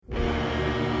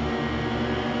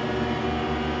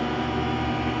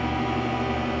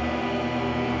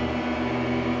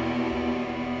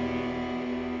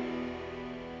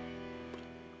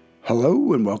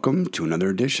Hello and welcome to another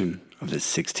edition of the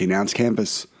 16-Ounce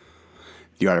Canvas,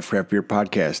 the Art of Craft Beer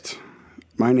podcast.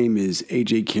 My name is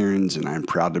AJ Kierans, and I'm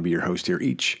proud to be your host here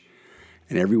each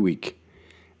and every week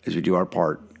as we do our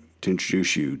part to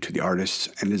introduce you to the artists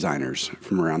and designers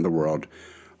from around the world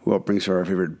who help bring some of our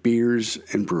favorite beers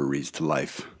and breweries to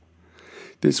life.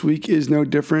 This week is no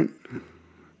different,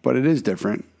 but it is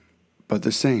different, but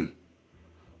the same.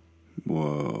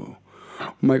 Whoa.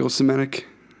 Michael Semenec,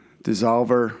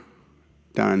 DSSOLVR,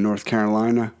 down in North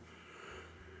Carolina.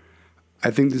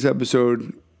 I think this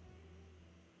episode,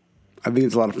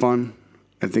 it's a lot of fun.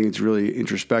 I think it's really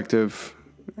introspective.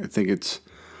 I think it's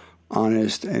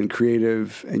honest and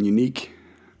creative and unique.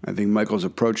 I think Michael's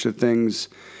approach to things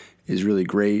is really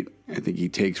great. I think he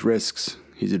takes risks.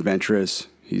 He's adventurous.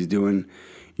 He's doing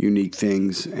unique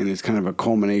things. And it's kind of a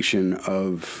culmination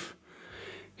of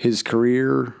his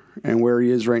career and where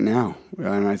he is right now.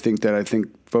 And I think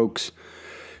folks,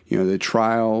 the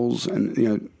trials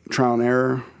and, trial and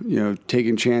error,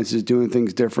 taking chances, doing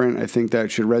things different, I think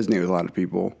that should resonate with a lot of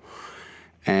people.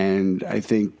 And I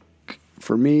think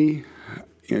for me,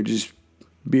 just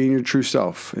being your true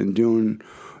self and doing,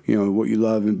 what you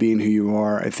love and being who you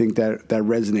are, I think that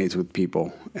resonates with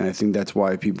people. And I think that's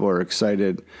why people are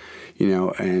excited,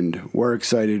 and we're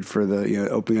excited for the,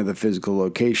 opening of the physical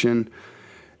location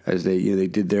as they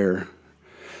did their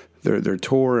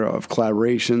tour of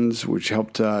collaborations, which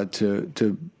helped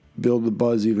to build the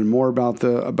buzz even more about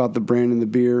the brand and the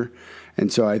beer.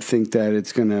 And so I think that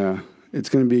it's gonna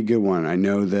be a good one. I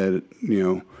know that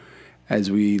as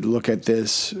we look at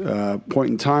this point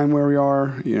in time where we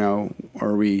are,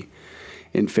 are we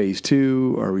in phase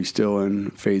 2? Are we still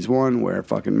in phase 1? Wear a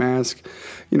fucking mask.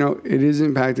 It is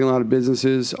impacting a lot of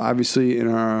businesses. Obviously,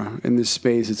 in this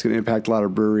space, it's going to impact a lot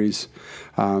of breweries.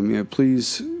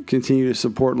 Please continue to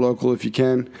support local if you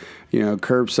can.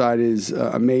 Curbside is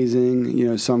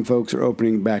amazing. Some folks are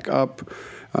opening back up,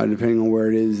 depending on where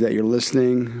it is that you're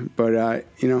listening. But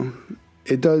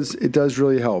it does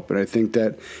really help. And I think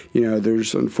that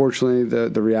there's unfortunately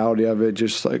the reality of it,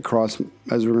 just like as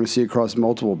we're going to see across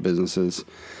multiple businesses,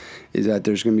 is that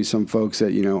there's going to be some folks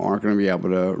that aren't going to be able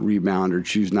to rebound or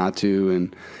choose not to,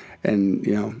 and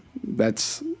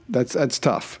that's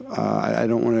tough. I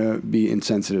don't want to be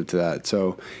insensitive to that.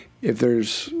 So if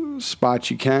there's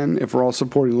spots you can, if we're all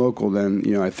supporting local, then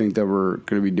I think that we're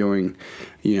going to be doing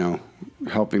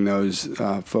helping those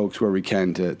folks where we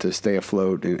can to stay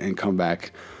afloat and come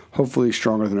back hopefully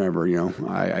stronger than ever.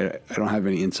 I don't have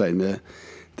any insight into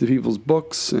people's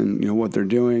books and what they're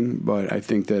doing, but I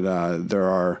think that there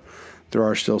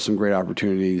are still some great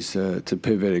opportunities to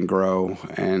pivot and grow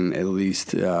and at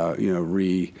least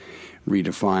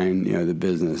redefine the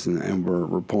business, and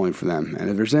we're pulling for them. And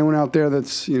if there's anyone out there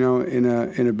that's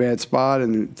in a bad spot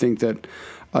and think that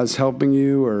us helping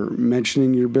you or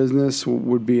mentioning your business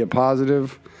would be a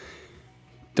positive,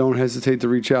 don't hesitate to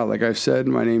reach out. Like I've said,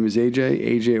 my name is AJ.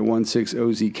 AJ at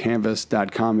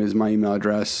 16ozcanvas.com is my email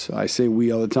address. I say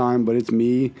we all the time, but it's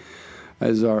me,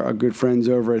 as our good friends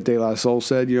over at De La Soul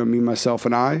said, me, myself,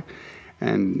 and I.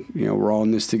 And, we're all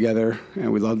in this together,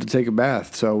 and we love to take a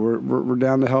bath. So we're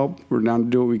down to help. We're down to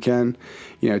do what we can.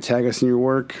 Tag us in your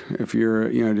work. If you're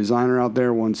a designer out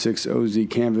there,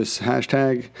 16OZCanvas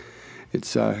hashtag.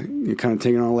 It's kind of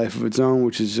taking on a life of its own,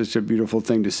 which is just a beautiful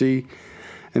thing to see.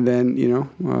 And then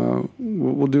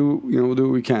we'll do what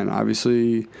we can.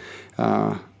 Obviously,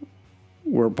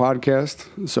 we're a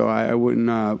podcast, so I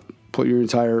wouldn't put your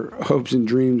entire hopes and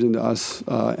dreams into us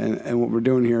and what we're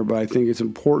doing here. But I think it's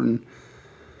important,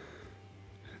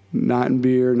 not in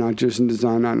beer, not just in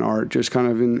design, not in art, just kind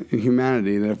of in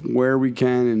humanity, that where we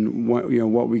can and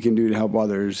what we can do to help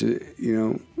others,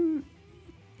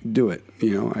 do it.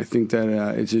 I think that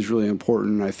it's just really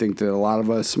important. I think that a lot of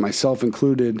us, myself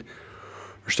included,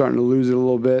 are starting to lose it a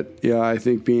little bit. I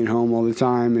think being home all the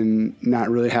time and not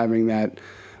really having that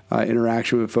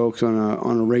interaction with folks on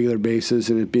a regular basis,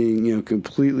 and it being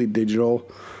completely digital,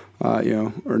 or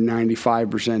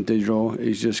 95% digital,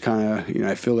 is just kind of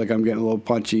I feel like I'm getting a little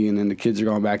punchy, and then the kids are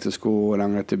going back to school, and I'm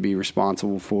going to have to be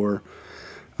responsible for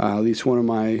at least one of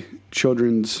my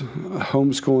children's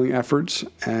homeschooling efforts,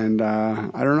 and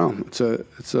I don't know.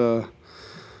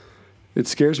 It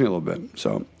scares me a little bit.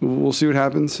 So we'll see what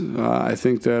happens. I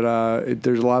think that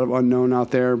there's a lot of unknown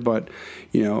out there, but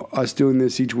us doing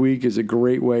this each week is a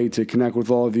great way to connect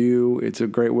with all of you. It's a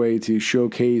great way to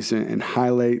showcase and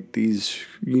highlight these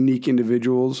unique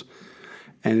individuals,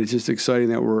 and it's just exciting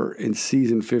that we're in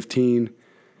season 15,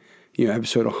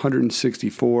 episode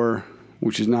 164.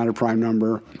 Which is not a prime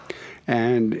number.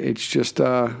 And it's just see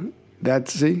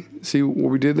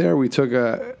what we did there? We took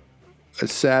a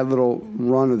sad little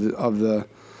run of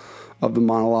of the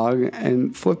monologue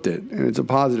and flipped it. And it's a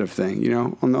positive thing,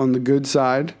 On the good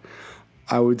side,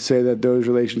 I would say that those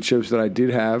relationships that I did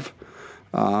have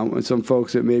with some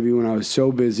folks that maybe when I was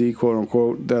so busy, quote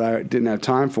unquote, that I didn't have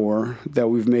time for, that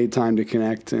we've made time to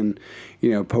connect and,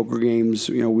 poker games,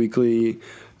 weekly.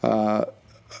 I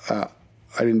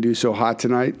didn't do so hot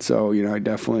tonight, so I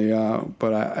definitely.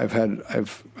 But I've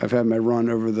had my run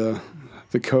over the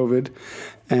COVID,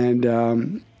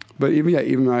 and but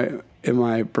even in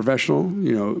my professional,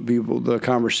 people, the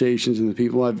conversations and the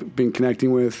people I've been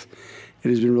connecting with, it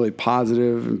has been really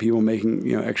positive, and people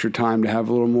making extra time to have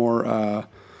a little more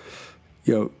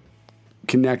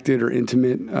connected or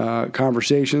intimate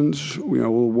conversations,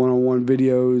 little one-on-one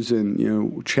videos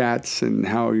and chats and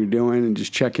how you're doing and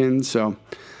just check-ins. So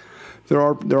there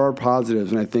are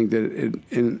positives, and I think that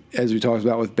as we talked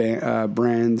about with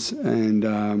brands and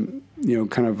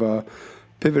kind of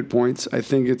pivot points, I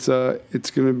think it's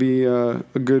going to be a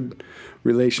good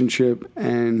relationship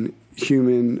and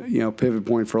human pivot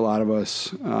point for a lot of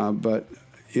us. But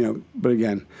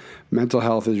again, mental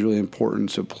health is really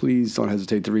important. So please don't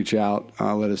hesitate to reach out.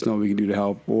 Let us know what we can do to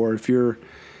help. Or if you're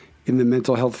in the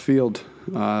mental health field,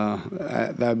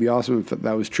 that'd be awesome if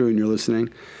that was true and you're listening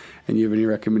and you have any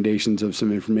recommendations of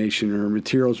some information or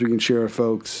materials we can share with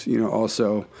folks.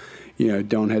 Also,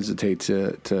 don't hesitate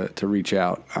to reach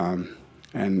out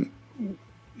and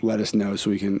let us know so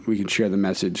we can share the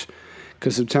message.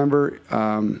 Because September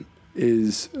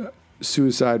is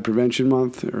Suicide Prevention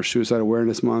Month or Suicide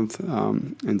Awareness Month,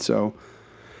 and so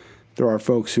there are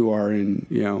folks who are in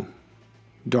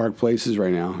dark places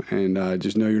right now, and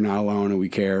just know you're not alone, and we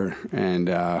care, and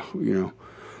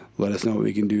let us know what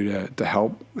we can do to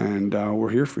help, and we're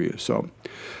here for you. So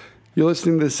you're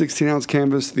listening to the 16-Ounce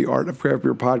Canvas, the Art of Craft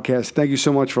Beer podcast. Thank you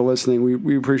so much for listening.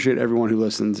 We appreciate everyone who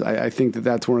listens. I think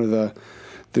that's one of the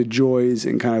joys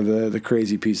and kind of the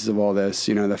crazy pieces of all this.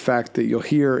 The fact that you'll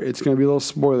hear, it's going to be a little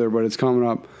spoiler, but it's coming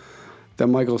up, that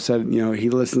Michael said, he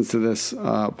listens to this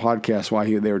podcast while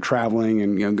they were traveling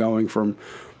and going from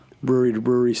brewery to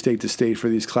brewery, state to state for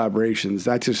these collaborations.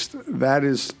 That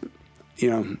is,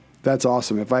 that's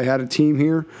awesome. If I had a team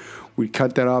here, we'd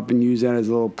cut that up and use that as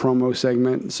a little promo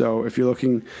segment. So if you're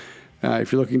looking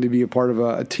to be a part of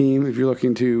a team, if you're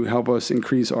looking to help us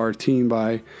increase our team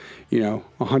by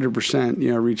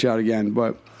 100%, reach out again.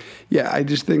 But yeah, I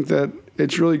just think that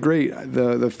it's really great.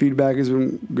 The feedback has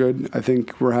been good. I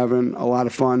think we're having a lot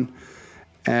of fun.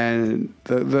 And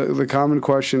the common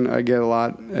question I get a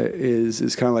lot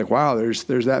is kind of like, wow, there's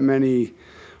that many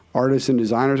artists and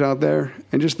designers out there.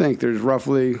 And just think, there's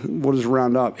roughly, we'll just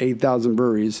round up, 8,000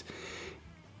 breweries.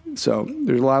 So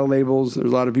there's a lot of labels,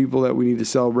 there's a lot of people that we need to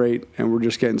celebrate, and we're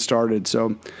just getting started.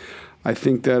 So I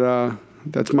think that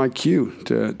that's my cue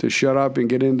to shut up and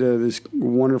get into this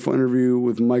wonderful interview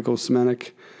with Michael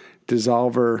Semenec,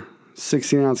 DSSOLVR,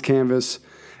 16-Ounce Canvas,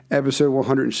 episode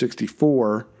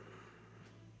 164.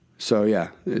 So yeah,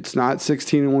 it's not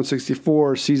 16 and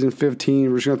 164, season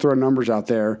 15. We're just going to throw numbers out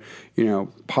there,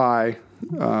 pi,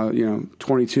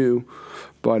 22.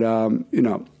 But,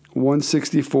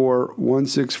 164,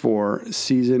 164,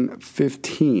 season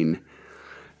 15.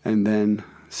 And then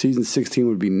season 16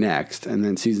 would be next. And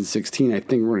then season 16, I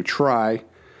think we're going to try,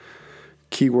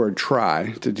 keyword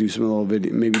try, to do some little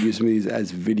video, maybe do some of these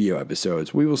as video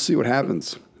episodes. We will see what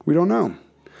happens. We don't know.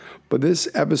 But this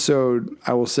episode,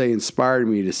 I will say, inspired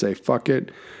me to say, fuck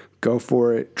it, go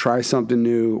for it, try something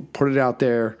new, put it out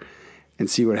there, and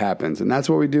see what happens. And that's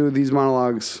what we do with these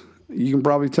monologues. You can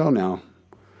probably tell now,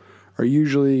 are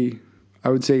usually, I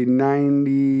would say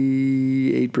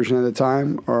 98% of the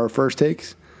time are our first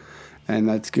takes. And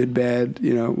that's good, bad,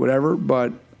 whatever.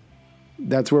 But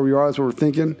that's where we are. That's what we're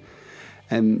thinking.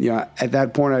 And, at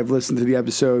that point, I've listened to the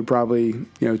episode probably,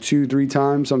 2-3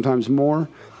 times, sometimes more.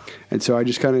 And so I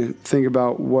just kind of think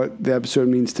about what the episode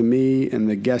means to me and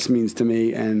the guest means to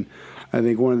me. And I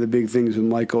think one of the big things with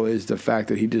Michael is the fact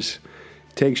that he just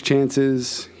takes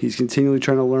chances. He's continually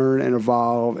trying to learn and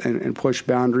evolve and push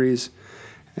boundaries.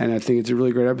 And I think it's a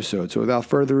really great episode. So without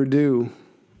further ado,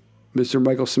 Mr.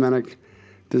 Michael Semenec,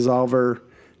 DSSOLVR,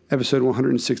 episode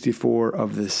 164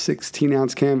 of the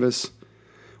 16-Ounce Canvas.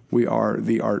 We are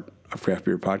the Art of Craft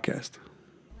Beer podcast.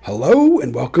 Hello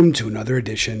and welcome to another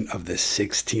edition of the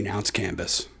 16-Ounce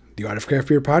Canvas, the Art of Craft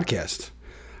Beer podcast.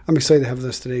 I'm excited to have with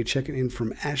us today, checking in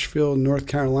from Asheville, North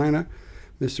Carolina,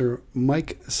 Mr.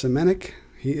 Mike Semenec.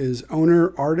 He is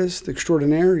owner, artist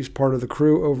extraordinaire. He's part of the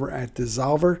crew over at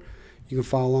DSSOLVR. You can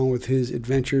follow along with his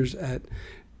adventures at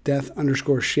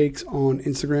death_shakes on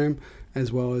Instagram,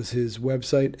 as well as his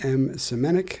website,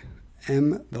 Semenec,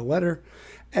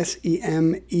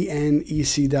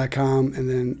 SEMENEC.com, and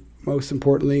then most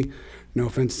importantly, No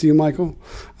offense to you, Michael.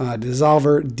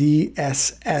 DSSOLVR,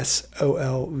 DSSOLVR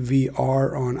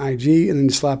on IG, and then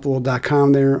you slap a little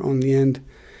 .com there on the end,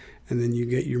 and then you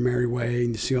get your merry way, and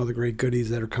you see all the great goodies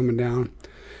that are coming down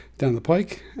the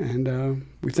pike. And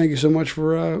we thank you so much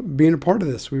for being a part of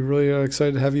this. We're really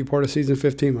excited to have you part of season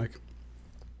 15, Mike.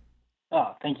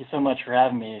 Oh, thank you so much for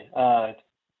having me.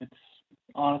 It's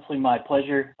honestly my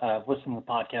pleasure. I've listened to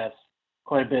the podcast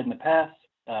quite a bit in the past.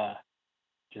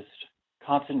 Just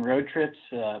constant road trips,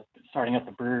 starting up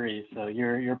the brewery. So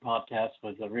your podcast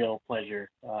was a real pleasure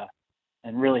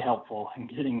and really helpful in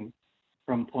getting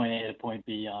from point A to point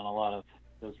B on a lot of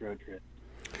those road trips.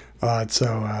 That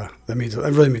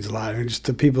really means a lot. I mean, just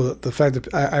the people, the fact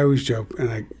that I always joke,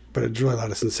 but it's really a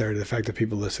lot of sincerity. The fact that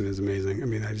people listen is amazing. I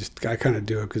mean, I kind of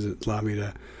do it because it allowed me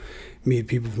to meet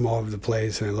people from all over the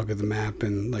place, and I look at the map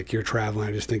and like you're traveling.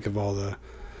 I just think of all the,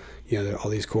 all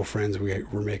these cool friends we're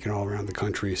making all around the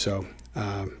country. So,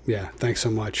 thanks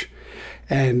so much.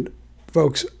 And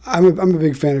folks, I'm a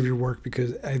big fan of your work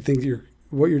because I think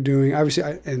what you're doing. Obviously,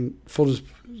 and full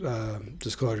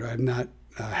disclosure, I've not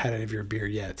had any of your beer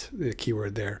yet, the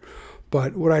keyword there.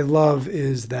 But what I love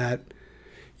is that,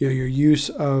 your use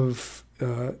of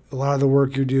a lot of the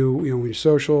work you do, when you're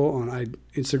social, on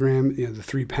Instagram, the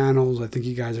 3 panels, I think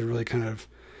you guys have really kind of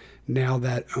nailed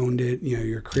that, owned it.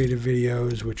 Your creative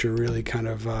videos, which are really kind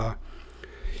of,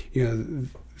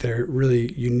 they're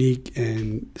really unique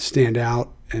and stand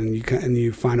out. And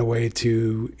you find a way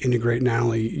to integrate not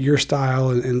only your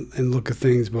style and look at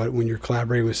things, but when you're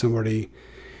collaborating with somebody,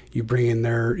 you bring in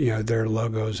their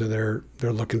logos or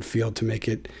their look and feel to make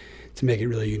it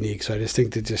really unique. So I just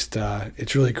think that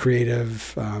it's really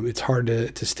creative. It's hard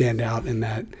to stand out in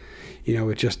that,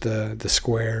 with just the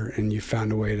square, and you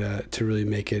found a way to really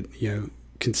make it,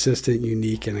 consistent,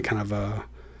 unique, and a kind of a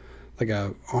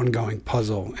ongoing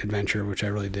puzzle adventure, which I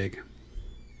really dig.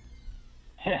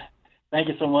 Yeah, thank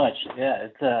you so much. Yeah,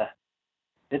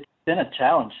 it's been a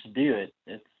challenge to do it.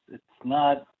 It's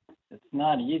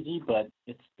not easy, but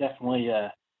it's definitely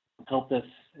helped us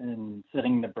in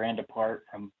setting the brand apart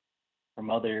from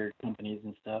other companies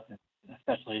and stuff,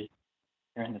 especially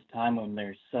during this time when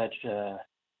there's such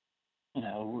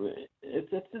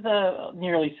it's a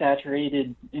nearly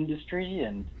saturated industry,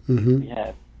 and we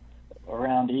have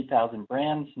around 8,000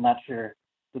 brands. I'm not sure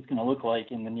what it's going to look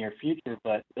like in the near future,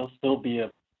 but it'll still be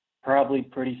a probably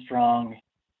pretty strong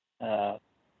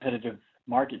competitive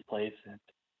marketplace, and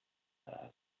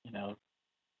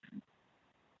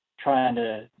trying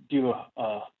to do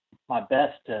my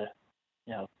best to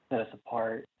set us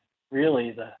apart.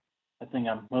 Really, the thing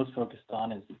I'm most focused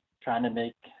on is trying to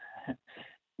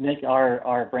make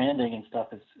our branding and stuff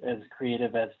as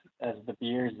creative as the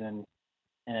beers and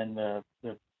the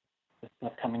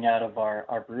stuff coming out of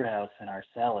our brew house and our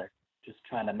cellar. Just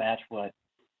trying to match what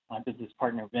my business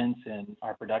partner Vince and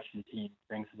our production team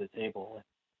brings to the table.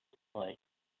 Like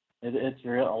it's a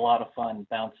lot of fun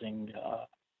bouncing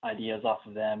ideas off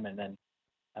of them, and then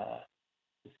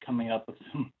just coming up with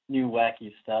some new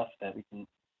wacky stuff that we can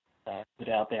put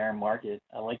out there and market.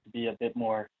 I like to be a bit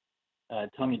more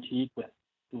tongue-in-cheek with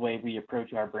the way we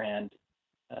approach our brand,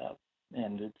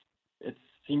 and it's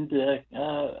seemed to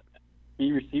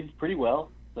be received pretty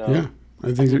well. So yeah,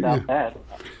 I think about that.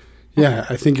 Yeah,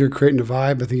 I think you're creating a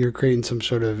vibe. I think you're creating some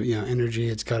sort of energy.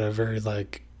 It's got a very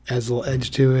has a little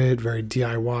edge to it, very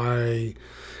DIY,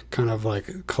 kind of like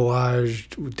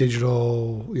collage,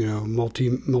 digital,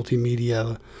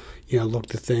 multimedia, look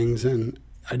to things, and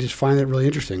I just find it really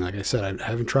interesting. Like I said, I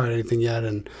haven't tried anything yet,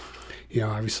 and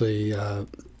obviously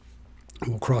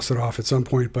we'll cross it off at some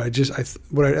point. But that's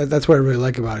what I really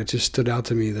like about it. It just stood out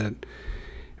to me that,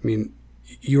 I mean,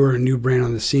 you were a new brand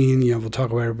on the scene. We'll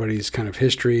talk about everybody's kind of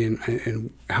history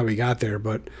and how we got there,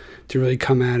 but to really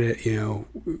come at it,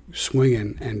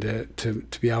 swinging, and to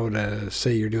be able to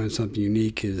say you're doing something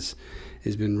unique has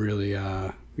been really,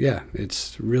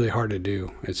 it's really hard to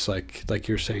do. It's like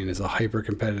you're saying, it's a hyper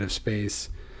competitive space.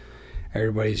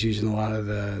 Everybody's using a lot of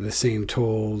the same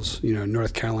tools.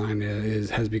 North Carolina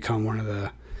has become one of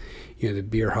the the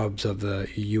beer hubs of the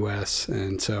U.S.,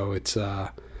 and so it's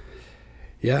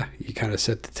you kind of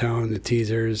set the tone, the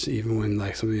teasers. Even when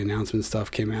some of the announcement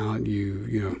stuff came out,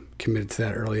 you committed to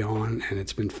that early on, and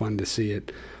it's been fun to see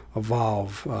it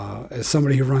evolve. As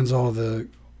somebody who runs all the,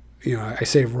 I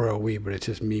say royal we, but it's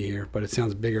just me here, but it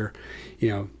sounds bigger.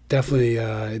 Definitely,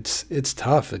 it's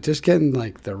tough. It's just getting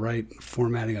the right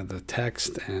formatting of the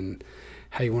text and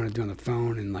how you want to do on the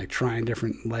phone, and trying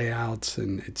different layouts,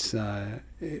 and it's the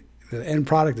end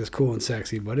product is cool and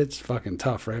sexy, but it's fucking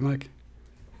tough, right, Mike?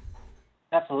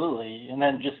 Absolutely. And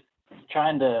then just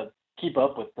trying to keep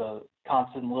up with the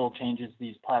constant little changes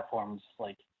these platforms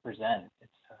present.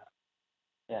 It's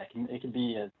yeah, it can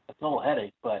be a total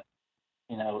headache, but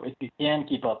if you can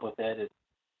keep up with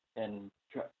and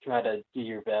try to do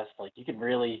your best, like you can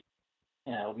really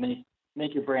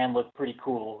make your brand look pretty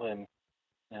cool, and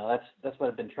that's what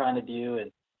I've been trying to do, and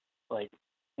like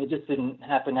it just didn't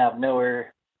happen out of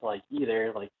nowhere, like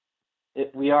either. Like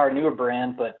we are a newer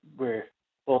brand, but we're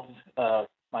both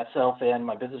myself and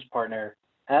my business partner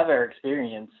have our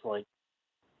experience, like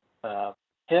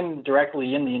him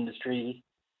directly in the industry,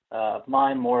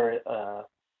 mine more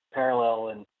parallel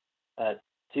and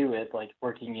to it, like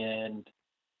working in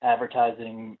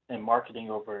advertising and marketing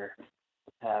over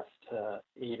the past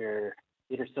eight or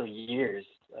so years,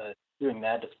 doing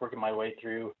that, just working my way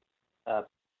through,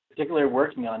 particularly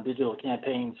working on digital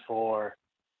campaigns for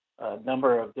a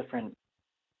number of different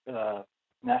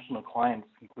national clients,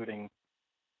 including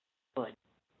like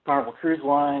Carnival Cruise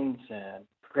Lines and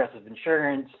Progressive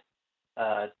Insurance,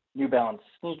 New Balance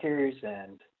sneakers,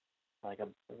 and like a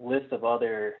list of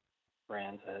other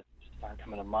brands that just aren't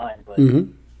coming to mind. But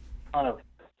Mm-hmm.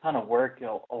 ton of work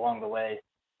along the way,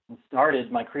 and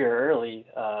started my career early.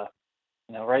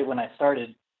 Right when I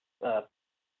started, a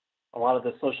lot of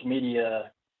the social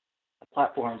media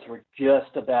platforms were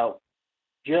just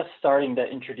starting to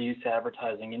introduce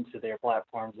advertising into their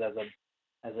platforms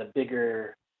as a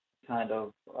bigger kind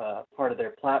of part of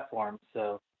their platform.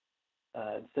 So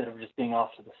instead of just being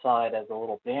off to the side as a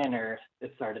little banner,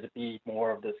 it started to be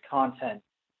more of this content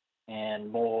and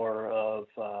more of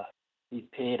these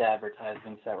paid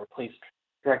advertisements that were placed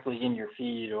directly in your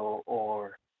feed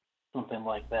or something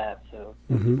like that. So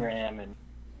Mm-hmm. Instagram and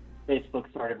Facebook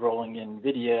started rolling in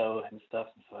video and stuff.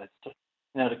 And so it's just,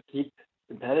 to keep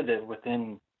competitive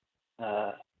within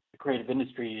the creative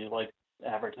industry like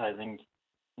advertising,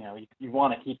 you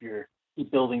want to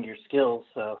keep building your skills.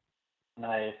 So when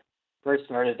I first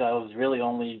started, I was really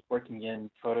only working in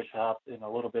Photoshop and a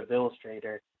little bit of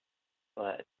Illustrator.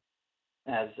 But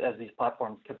as these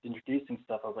platforms kept introducing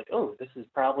stuff, I was like, oh, this is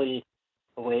probably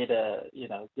a way to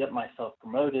get myself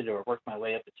promoted or work my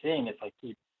way up the chain if I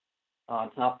keep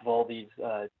on top of all these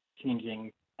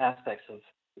changing aspects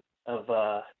of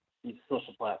these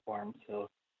social platforms. So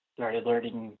started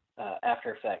learning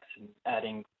After Effects and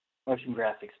adding motion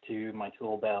graphics to my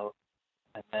tool belt,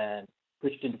 and then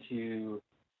pushed into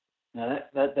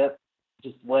that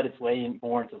just led its way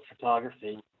more into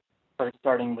photography.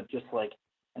 Starting with just like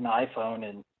an iPhone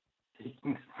and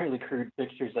taking really crude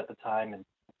pictures at the time and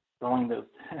selling those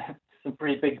some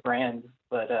pretty big brands,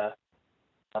 but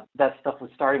that stuff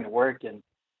was starting to work, and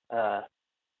I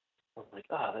was like,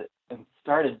 and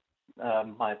started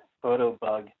my photo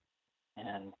bug,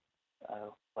 and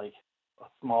like a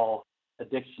small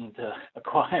addiction to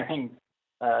acquiring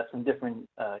some different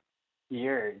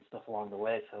gear and stuff along the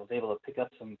way. So I was able to pick up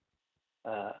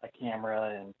a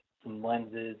camera and some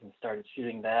lenses and started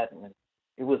shooting that, and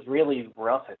it was really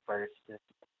rough at first. It's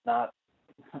not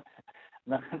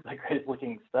not the greatest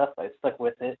looking stuff. I stuck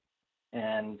with it,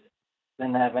 and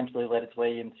then that eventually led its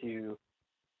way into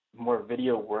more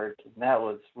video work, and that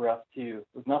was rough too.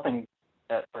 It was nothing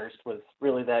at first was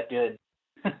really that good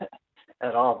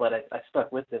at all, but I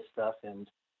stuck with this stuff and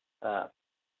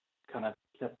kind of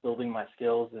kept building my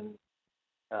skills, and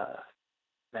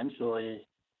eventually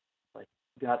like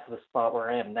got to the spot where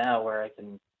I am now, where I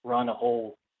can run a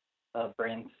whole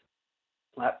brand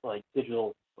like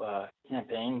digital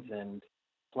campaigns, and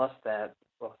plus that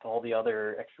with all the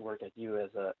other extra work I do as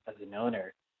an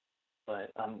owner.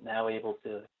 But I'm now able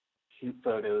to shoot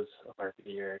photos of our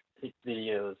gear, take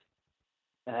videos,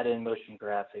 add in motion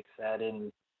graphics, add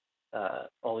in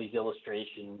all these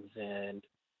illustrations and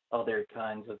other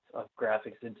kinds of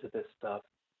graphics into this stuff,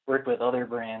 work with other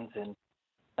brands and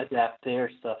adapt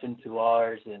their stuff into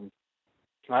ours, and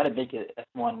try to make it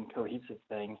one cohesive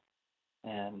thing.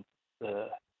 And the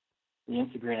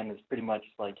Instagram is pretty much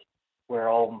like where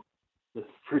all the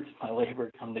fruits of my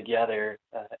labor come together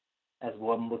as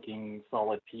one looking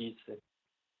solid piece. And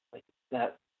like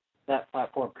that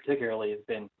platform particularly has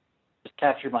been just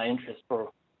captured my interest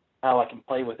for how I can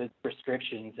play with its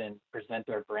restrictions and present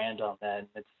our brand on that. And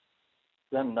it's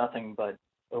done nothing but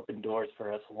open doors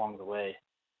for us along the way.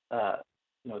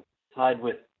 Tied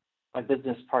with my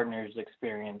business partner's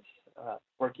experience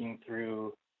working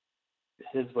through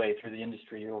his way through the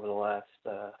industry over the last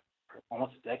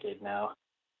almost a decade now.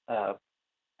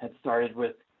 Had started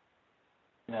with,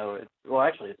 it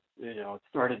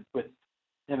started with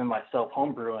him and myself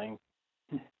homebrewing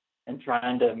and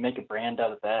trying to make a brand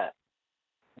out of that.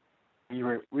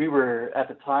 We were at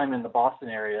the time in the Boston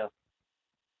area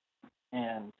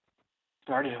and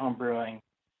started homebrewing.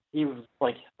 He was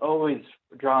like always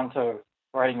drawn to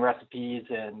writing recipes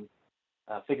and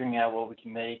figuring out what we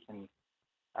can make, and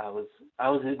I was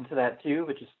into that too,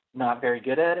 but just not very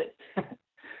good at it.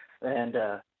 And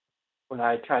when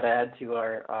I tried to add to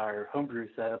our homebrew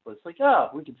setup, was like, oh,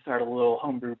 we could start a little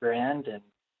homebrew brand and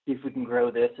see if we can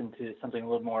grow this into something a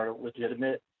little more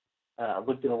legitimate.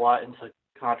 Looked at a lot into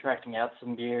contracting out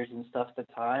some beers and stuff at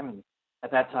the time, and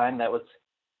at that time that was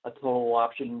a total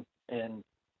option and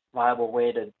viable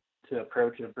way to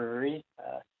approach a brewery.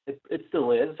 It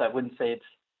still is. I wouldn't say it's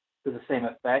to the same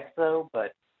effect though,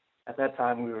 but at that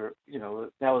time we were,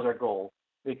 that was our goal.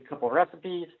 Make a couple of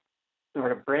recipes,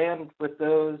 start a brand with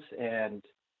those, and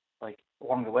like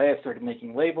along the way I started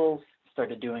making labels,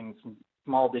 started doing some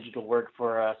small digital work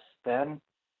for us then,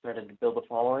 started to build a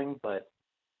following, but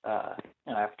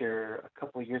after a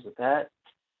couple of years of that,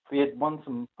 we had won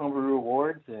some homebrew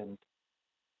awards and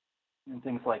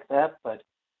things like that, but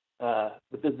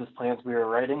the business plans we were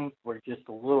writing were just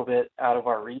a little bit out of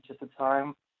our reach at the time,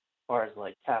 as far as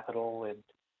like capital and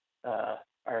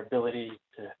our ability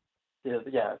to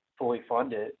fully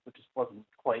fund it, which just wasn't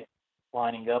quite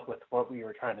lining up with what we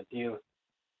were trying to do.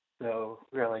 So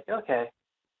we were like, okay,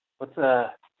 let's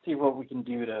see what we can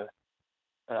do to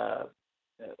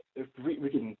if we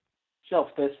can shelf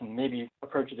this and maybe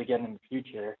approach it again in the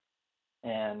future.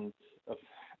 And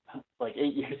like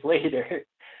 8 years later,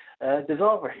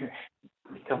 DSSOLVR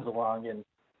comes along, and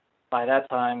by that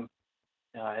time,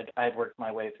 I had worked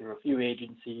my way through a few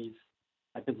agencies.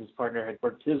 My business partner had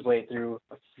worked his way through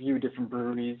a few different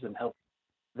breweries and helped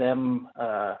them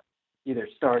either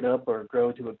start up or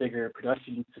grow to a bigger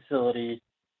production facility.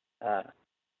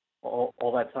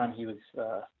 All that time he was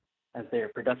as their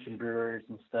production brewers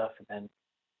and stuff, and then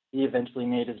he eventually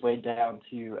made his way down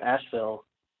to Asheville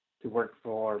to work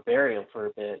for Burial for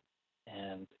a bit.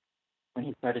 And when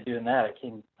he started doing that,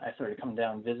 I started coming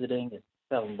down visiting and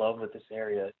fell in love with this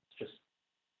area. It's just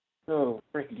so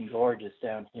freaking gorgeous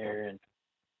down here, and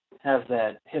has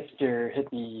that hipster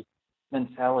hippie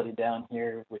mentality down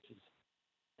here, which is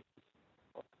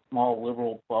a small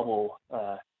liberal bubble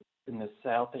in the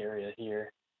South area here.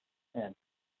 And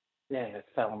yeah, I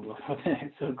fell in love with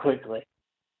it so quickly.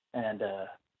 And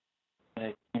when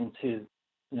it came to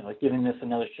giving this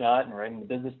another shot and writing the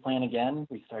business plan again,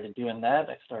 we started doing that.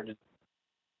 I started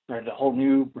a whole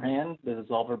new brand, the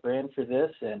DSSOLVR brand for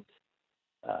this, and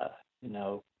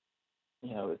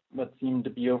what seemed to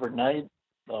be overnight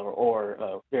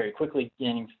or very quickly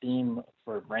gaining steam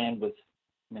for a brand was,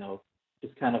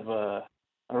 just kind of a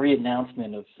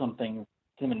re-announcement of something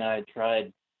Tim and I had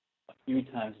tried a few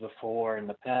times before in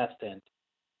the past, and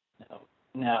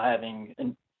now having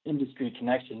industry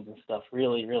connections and stuff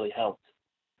really helped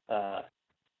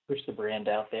push the brand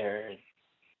out there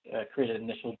and create an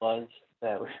initial buzz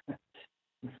that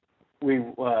we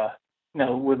was a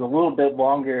little bit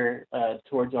longer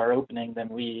towards our opening than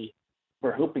we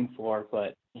were hoping for,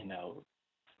 but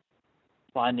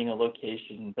finding a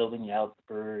location, building out the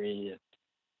brewery, and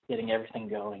getting everything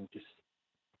going, just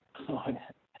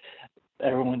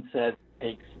everyone said it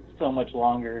takes so much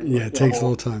longer. Yeah, it takes a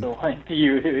little time. Like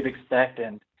you would expect,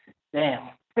 and damn,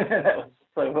 that was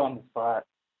so on the spot.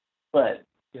 But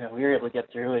we were able to get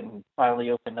through it and finally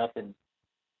open up in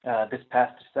this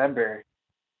past December.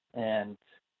 And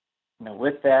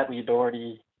with that, we'd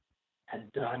already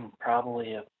had done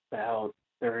probably about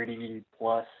 30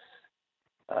 plus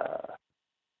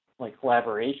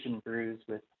collaboration brews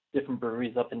with different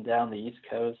breweries up and down the East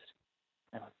Coast.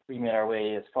 We made our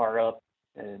way as far up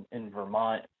in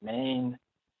Vermont, Maine,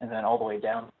 and then all the way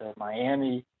down to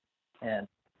Miami, and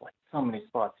so many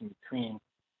spots in between.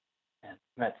 And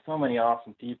met so many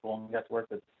awesome people, and got to work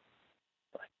with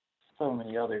so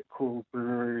many other cool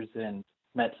brewers, and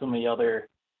met so many other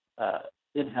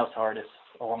in-house artists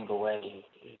along the way.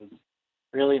 It was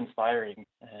really inspiring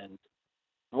and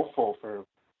helpful for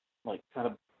kind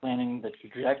of planning the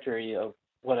trajectory of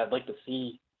what I'd like to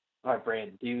see our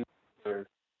brand do for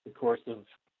the course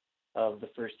of the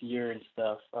first year and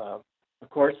stuff. Of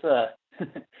course,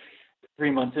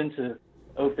 3 months into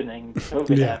opening,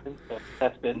 COVID happened, so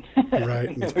that's been right.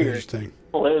 It's interesting.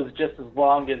 Well, it was just as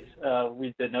long as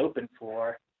we've been open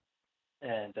for,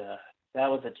 and that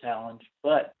was a challenge.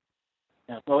 But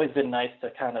it's always been nice to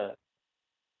kind of,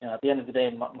 at the end of the day,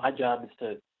 my job is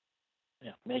to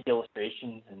make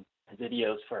illustrations and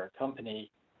videos for our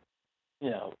company,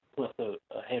 plus a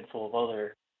handful of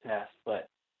other tasks. But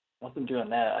once I'm doing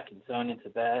that, I can zone into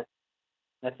that.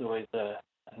 That's always a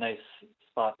nice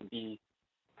spot to be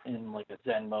in, a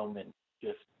Zen moment,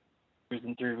 just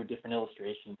cruising through different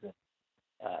illustrations and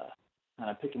kind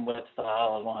of picking what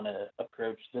style I want to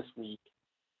approach this week.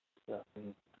 So I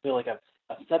feel like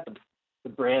I've set the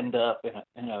brand up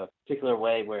in a particular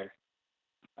way where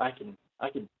I can I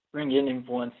could bring in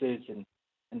influences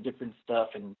and different stuff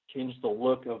and change the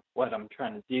look of what I'm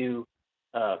trying to do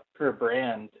per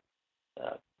brand,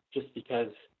 uh, just because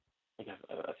like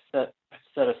I've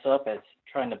set us up as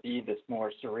trying to be this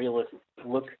more surrealist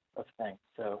look of things.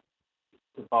 So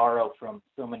to borrow from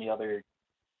so many other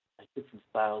like different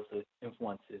styles of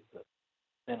influences has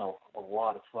been a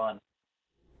lot of fun.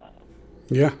 Uh,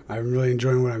 Yeah, I'm really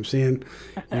enjoying what I'm seeing.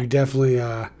 You definitely.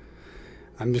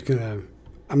 I'm just gonna.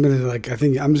 I'm gonna like. I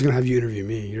think I'm just gonna have you interview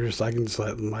me. You're just. I can just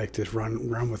let Mike just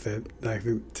run with it. Like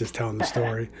just telling the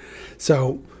story.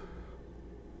 So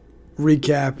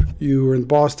recap. You were in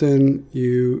Boston.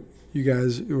 You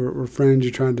guys were friends.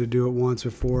 You tried to do it once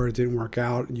before. It didn't work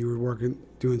out. You were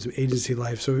doing some agency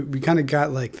life. So we kind of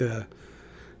got like the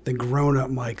grown up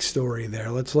Mike story there.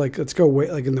 Let's go way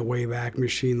like in the way back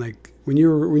machine. Like when you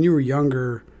were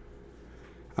younger,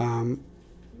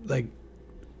 like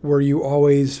were you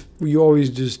always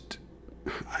just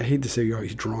I hate to say you're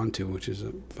always drawn to, which is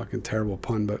a fucking terrible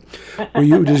pun, but were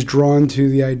you just drawn to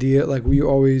the idea? Like, were you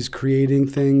always creating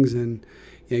things? And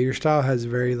your style has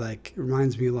very like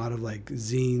reminds me a lot of like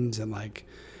zines and like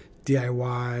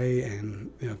DIY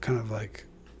and kind of like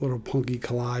little punky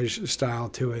collage style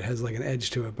to it. It has like an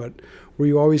edge to it. But were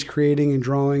you always creating and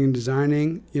drawing and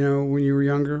designing? When you were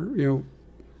younger.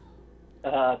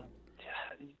 uh,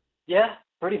 yeah,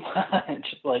 pretty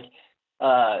much. Like,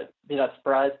 be not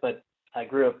surprised, but I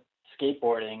grew up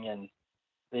skateboarding, and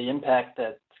the impact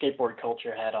that skateboard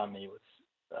culture had on me was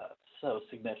so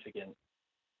significant.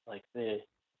 Like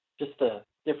just the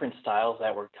different styles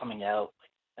that were coming out.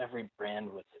 Like every brand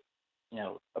was,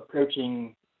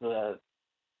 approaching the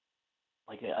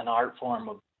like an art form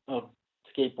of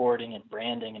skateboarding and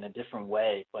branding in a different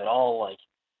way, but all like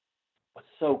what's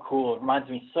so cool. It reminds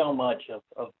me so much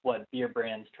of what beer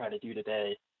brands try to do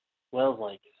today. Well,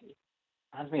 like it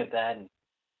reminds me of that and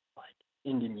like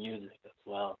indie music as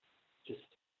well. Just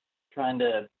trying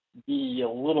to be a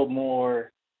little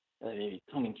more maybe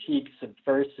tongue in cheek,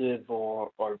 subversive, or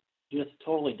just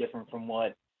totally different from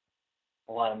what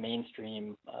a lot of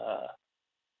mainstream uh,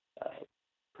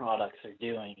 products are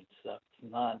doing and stuff.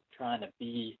 It's not trying to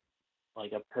be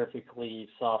like a perfectly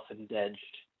softened edged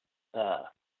uh,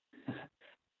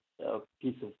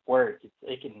 piece of work.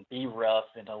 It can be rough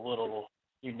and a little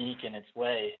unique in its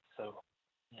way. So,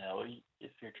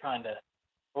 if you're trying to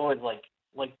always like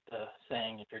the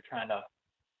saying, if you're trying to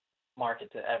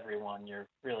market to everyone, you're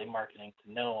really marketing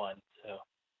to no one. So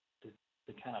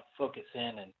to kind of focus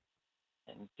in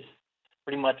and just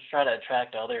pretty much try to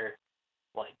attract other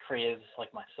like creatives like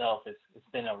myself, it's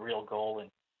been a real goal and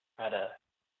try to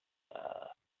uh,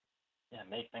 yeah,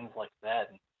 make things like that.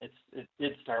 And it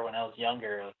did start when I was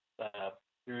younger,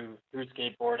 through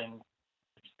skateboarding,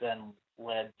 which then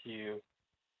led to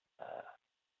uh,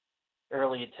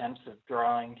 early attempts of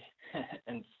drawing,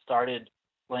 and started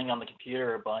playing on the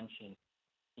computer a bunch, and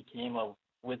became a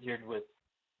wizard with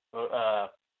uh,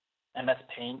 MS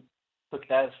Paint. Took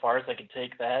that as far as I could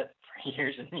take that for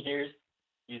years and years,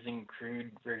 using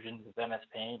crude versions of MS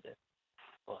Paint, and,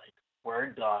 like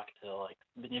Word doc to like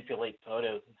manipulate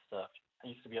photos and stuff. I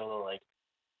used to be able to like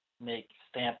make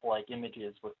stamp-like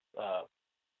images with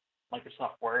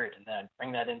Microsoft Word, and then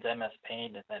bring that into MS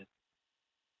Paint, and then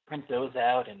print those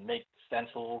out and make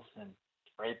stencils and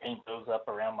spray paint those up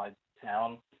around my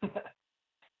town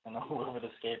and all over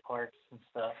the skate parks and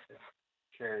stuff. I'm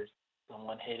sure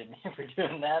someone hated me for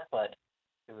doing that, but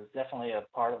it was definitely a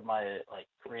part of my like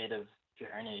creative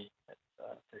journey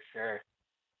for sure.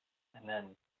 And then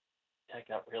I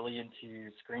got really into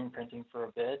screen printing for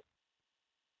a bit.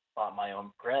 Bought my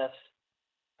own press.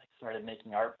 I started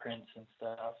making art prints and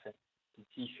stuff, and some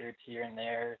T-shirts here and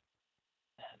there.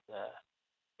 And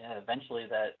yeah, eventually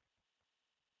that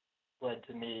led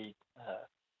to me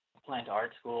applying to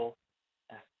art school.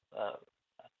 Uh,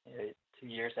 2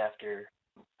 years after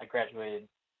I graduated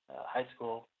high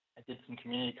school, I did some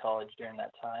community college during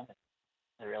that time.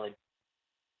 It really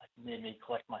made me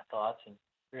collect my thoughts and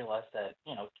realize that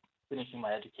finishing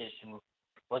my education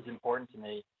was important to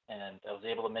me, and I was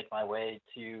able to make my way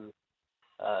to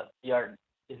the Art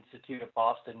Institute of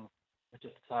Boston, which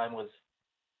at the time was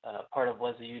part of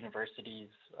Leslie University's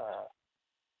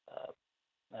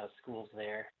schools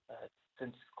there. It's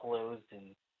since closed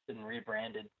and been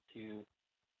rebranded to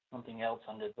something else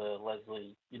under the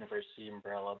Leslie University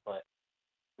umbrella, but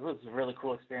it was a really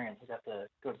cool experience. I got to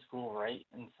go to school right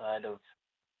inside of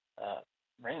uh,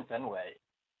 right in Fenway.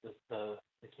 The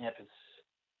campus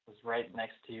was right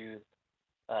next to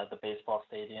the baseball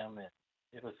stadium, and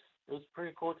it was a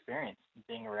pretty cool experience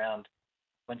being around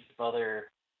a bunch of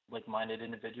other like-minded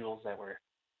individuals that were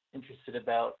interested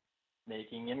about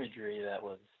making imagery that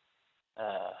was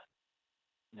uh,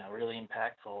 really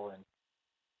impactful, and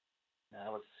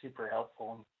that was super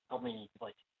helpful and helped me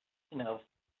like, you know,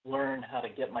 learn how to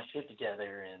get my shit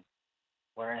together and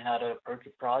learn how to approach a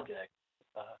project,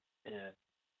 and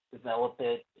develop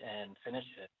it and finish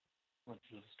it, which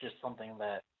was just something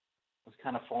that was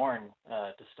kind of foreign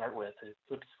to start with. It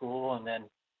took school, and then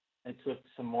it took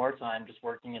some more time just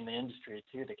working in the industry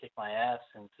too to kick my ass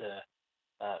into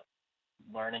uh,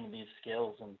 learning these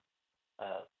skills, and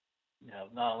uh,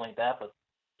 not only that, but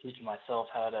teaching myself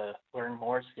how to learn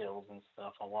more skills and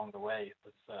stuff along the way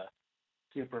was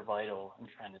super vital in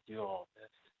trying to do all of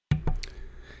this.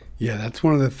 Yeah, that's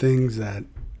one of the things that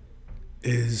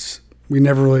is we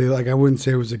never really like. I wouldn't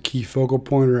say it was a key focal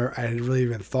point, or I had really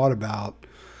even thought about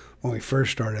when we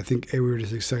first started. I think we were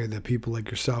just excited that people like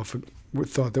yourself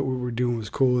thought that what we were doing was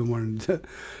cool and wanted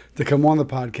to come on the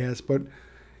podcast. But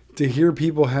to hear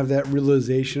people have that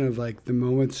realization of like the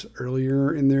moments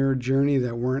earlier in their journey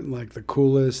that weren't like the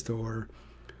coolest or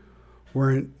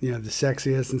weren't the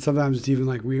sexiest, and sometimes it's even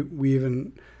like we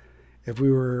even if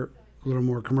we were a little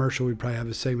more commercial, we'd probably have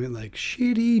a segment like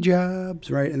shitty jobs,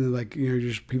 right? And then like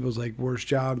just people's like worst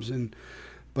jobs, and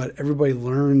but everybody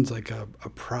learns like a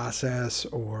process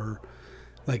or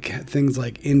like things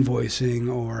like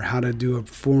invoicing or how to do a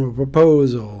formal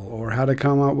proposal or how to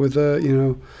come up with a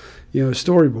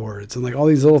storyboards and like all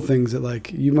these little things that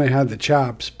like you might have the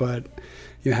chops, but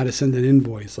how to send an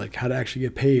invoice, like how to actually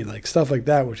get paid, like stuff like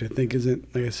that, which I think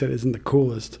isn't, like I said, isn't the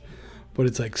coolest, but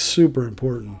it's like super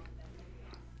important.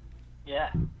 Yeah,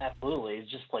 absolutely.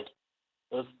 It's just like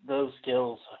those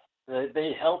skills,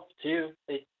 they help too.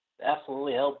 They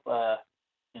absolutely help.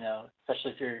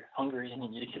 Especially if you're hungry and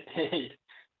you need to get paid.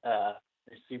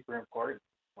 They're super important.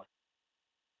 Like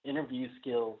interview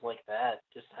skills like that,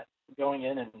 just going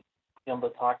in and being able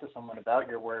to talk to someone about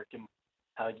your work and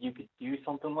how you could do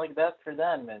something like that for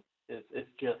them, and it's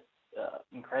just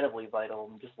incredibly vital.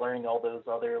 And just learning all those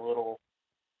other little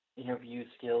interview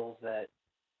skills that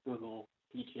Google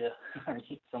teach you or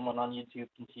someone on YouTube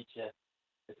can teach you.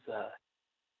 It's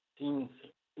seems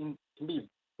can be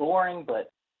boring, but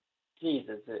geez,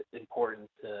 is it important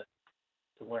to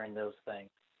learn those things.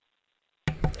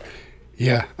 So,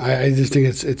 Yeah, I just think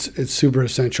it's super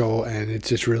essential, and it's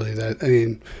just really that. I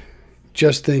mean,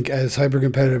 just think as hyper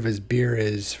competitive as beer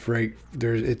is, right?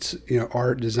 There's it's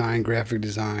art, design, graphic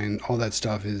design, all that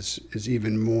stuff is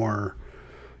even more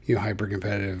hyper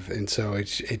competitive, and so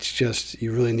it's just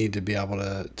you really need to be able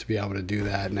to do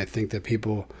that. And I think that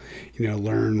people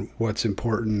learn what's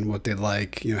important, what they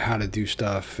like, how to do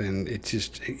stuff, and it's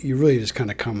just you really just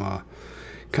kind of come a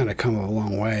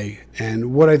long way.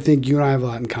 And what I think you and I have a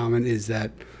lot in common is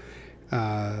that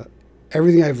uh,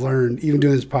 everything I've learned, even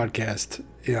doing this podcast,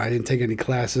 I didn't take any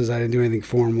classes, I didn't do anything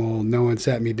formal, no one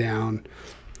sat me down.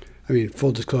 I mean,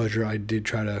 full disclosure, I did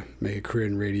try to make a career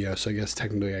in radio, so I guess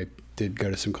technically I did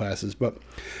go to some classes, but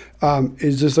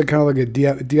it's just like kind of like a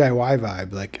DIY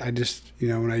vibe. Like I just,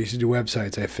 when I used to do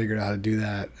websites, I figured out how to do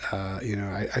that.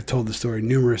 I've told the story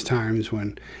numerous times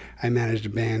when I managed a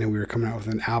band and we were coming out with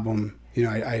an album.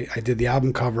 I did the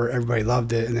album cover, everybody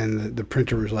loved it, and then the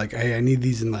printer was like, "Hey, I need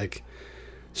these in like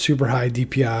super high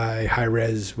DPI, high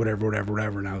res, whatever."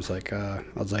 And I was like,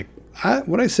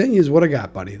 what I sent you is what I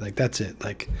got, buddy. Like that's it.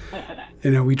 Like,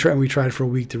 we tried for a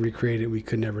week to recreate it. We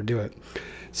could never do it.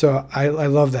 So I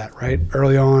love that, right?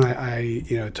 Early on, I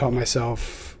taught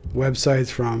myself websites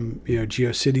from,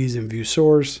 GeoCities and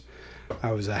ViewSource.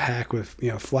 I was a hack with,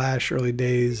 Flash early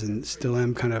days and still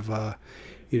am kind of,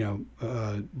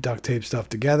 duct tape stuff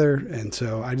together. And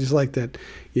so I just like that,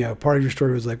 part of your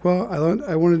story was like, well,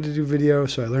 I wanted to do video,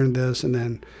 so I learned this, and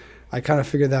then I kind of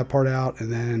figured that part out, and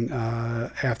then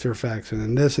After Effects, and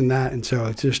then this and that. And so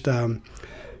it's just,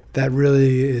 that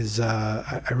really is,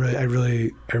 I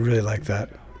really like that.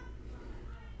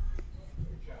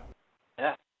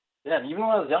 yeah, yeah. And even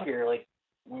when I was younger, like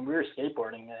when we were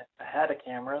skateboarding, I had a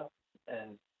camera,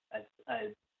 and I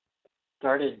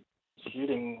started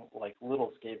shooting like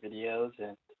little skate videos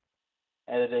and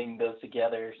editing those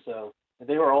together. So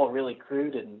they were all really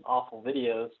crude and awful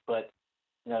videos, but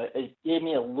it gave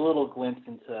me a little glimpse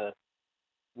into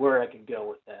where I could go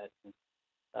with that.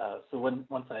 So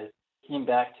once I came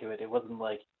back to it, it wasn't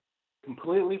like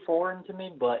completely foreign to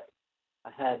me, but I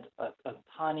had a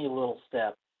tiny little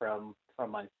step from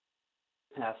my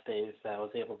past days that I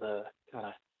was able to kind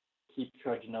of keep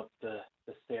trudging up the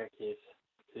staircase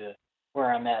to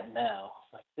where I'm at now.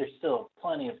 Like there's still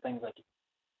plenty of things I could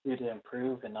do to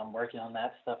improve, and I'm working on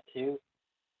that stuff too.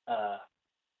 Uh,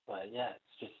 but yeah,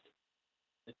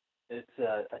 it's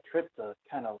a trip to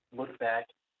kind of look back,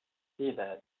 see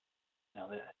that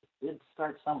that it did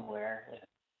start somewhere.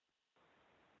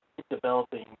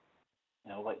 developing,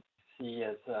 what you see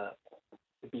as to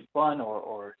be fun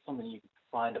or something you can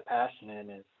find a passion in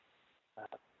is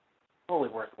totally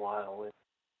worthwhile.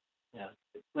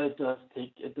 But it does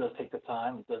take the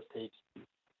time. It does take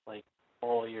like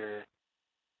all your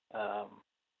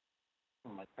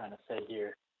what am I trying to say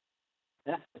here?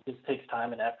 Yeah, it just takes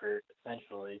time and effort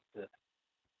essentially to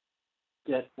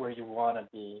get where you want to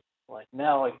be. Like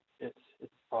now, like it's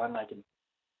fun. I can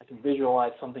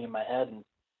visualize something in my head and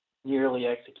nearly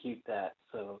execute that.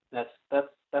 So that's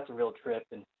a real trip,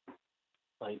 and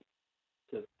like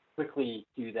to quickly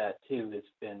do that too has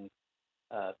been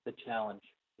the challenge.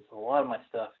 Because a lot of my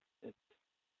stuff, it's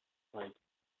like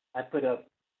I put up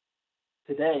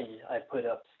today. I put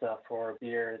up stuff for a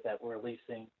beer that we're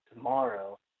releasing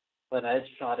tomorrow, but I had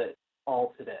shot it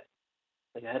all today.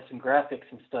 Like I had some graphics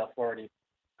and stuff already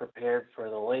prepared for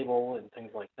the label and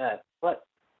things like that, but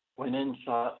went in,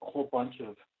 shot a whole bunch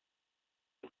of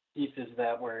pieces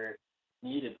that were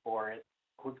needed for it,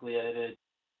 quickly edited,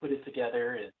 put it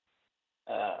together, and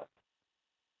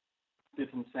did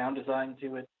some sound design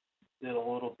to it, did a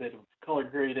little bit of color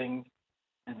grading,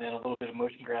 and then a little bit of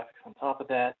motion graphics on top of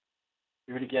that,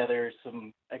 threw together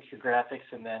some extra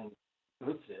graphics, and then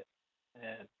posted it.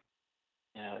 And,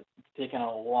 it's taken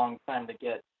a long time to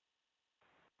get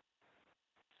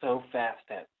so fast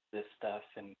at this stuff,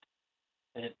 and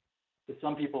it, to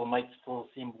some people it might still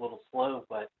seem a little slow,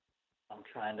 but I'm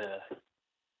trying to,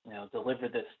 deliver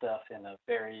this stuff in a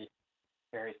very,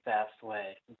 very fast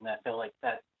way. And I feel like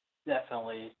that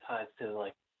definitely ties to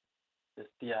like this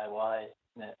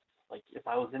DIY-ness. Like if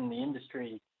I was in the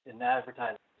industry in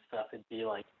advertising stuff, it'd be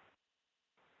like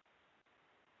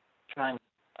trying.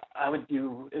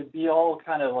 It'd be all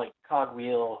kind of like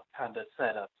cogwheel kind of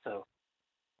setup. So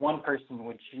one person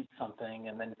would shoot something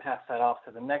and then pass that off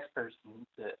to the next person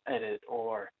to edit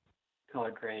or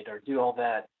color grade or do all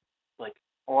that. Like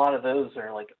a lot of those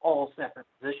are like all separate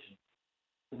positions.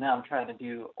 So now I'm trying to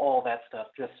do all that stuff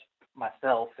just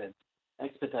myself and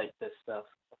expedite this stuff.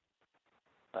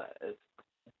 It's,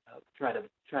 try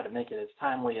to make it as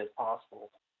timely as possible.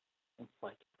 It's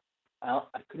like I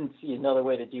couldn't see another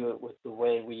way to do it with the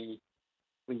way we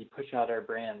push out our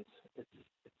brands. It's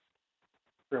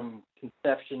from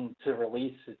conception to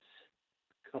release. It's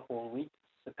a couple of weeks,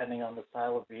 depending on the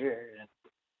style of beer, and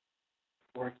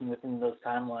working within those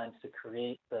timelines to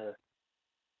create the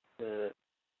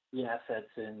assets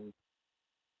and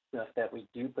stuff that we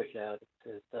do push out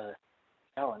is a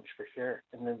challenge for sure.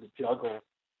 And then to juggle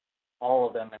all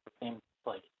of them at the same,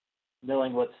 like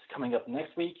knowing what's coming up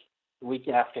next week, the week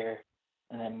after,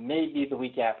 and then maybe the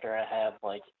week after I have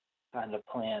like kind of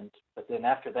planned. But then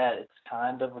after that, it's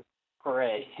kind of a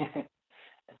gray.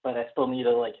 But I still need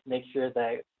to like make sure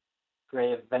that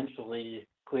gray eventually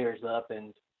clears up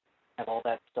and have all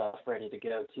that stuff ready to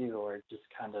go too, or just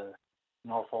kind of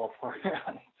all fall apart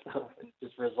on itself and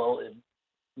just result in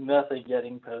nothing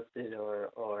getting posted or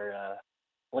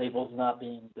labels not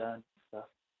being done. So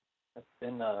it's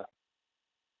been a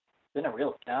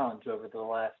real challenge over the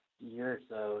last year or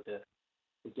so to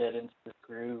get into the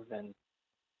groove, and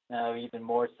now even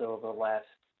more so over the last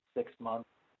 6 months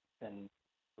and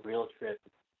the real trip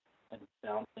and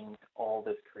balancing all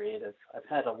this creative. I've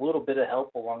had a little bit of help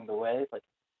along the way. Like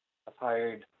I've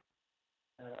hired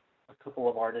a couple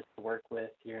of artists to work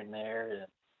with here and there, and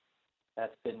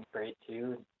that's been great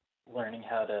too. Learning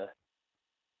how to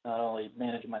not only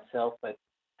manage myself, but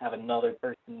have another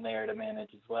person there to manage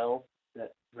as well.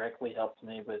 That directly helps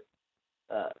me with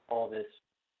all this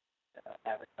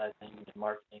advertising and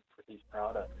marketing for these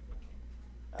products.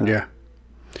 Yeah.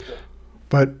 So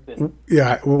But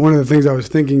yeah, well, one of the things I was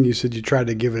thinking, you said you tried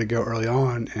to give it a go early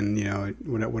on, and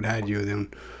what had you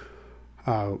then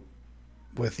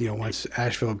with once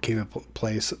Asheville came in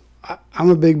place. I'm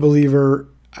a big believer,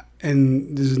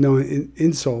 and this is no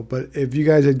insult, but if you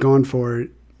guys had gone for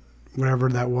it, whatever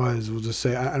that was, we'll just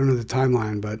say I don't know the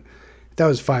timeline, but that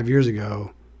was 5 years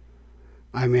ago.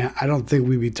 I mean, I don't think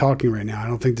we'd be talking right now. I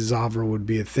don't think dissolver would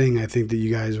be a thing. I think that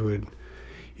you guys would,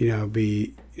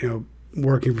 be,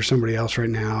 working for somebody else right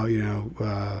now,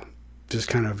 just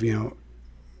kind of,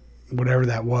 whatever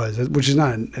that was, which is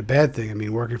not a bad thing. I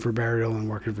mean, working for Burial and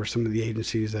working for some of the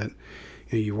agencies that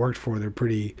you worked for, they're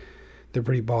pretty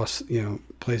boss,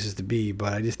 places to be.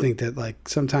 But I just think that like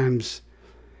sometimes,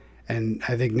 and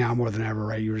I think now more than ever,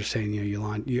 right? You were just saying,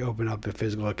 you open up a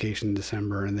physical location in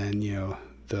December, and then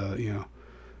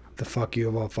the fuck you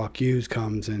of all fuck yous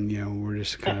comes, and we're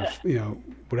just kind of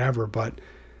whatever. But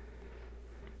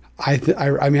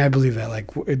I mean, I believe that.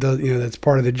 Like, it does. That's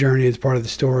part of the journey. It's part of the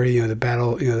story. The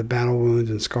battle. The battle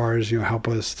wounds and scars. Help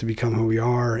us to become who we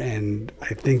are. And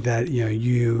I think that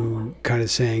you kind of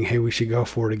saying, "Hey, we should go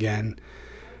for it again,"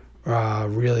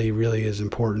 really, really is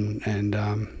important. And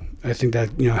I think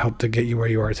that helped to get you where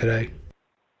you are today.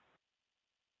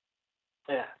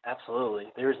 Yeah,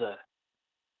 absolutely. There's a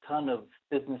ton of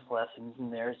business lessons in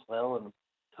there as well, and a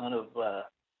ton of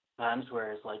times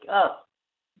where it's like, oh,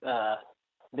 uh,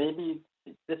 maybe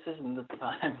this isn't the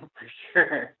time for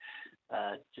sure.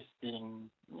 Just being,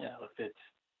 if it's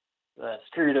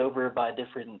screwed over by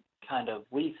different kind of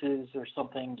leases or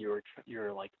something,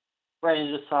 you're like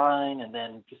ready to sign, and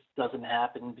then just doesn't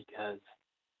happen because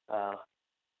uh,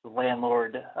 the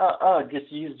landlord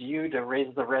just used you to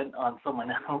raise the rent on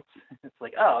someone else. It's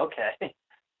like, oh, okay,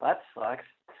 that sucks.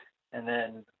 And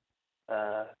then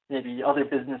maybe other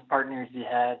business partners you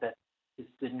had that just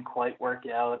didn't quite work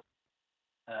out.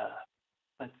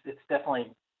 It's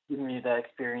definitely given me that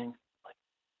experience. Like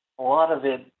a lot of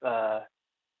it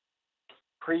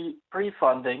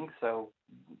pre-funding, so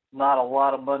not a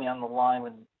lot of money on the line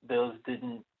when those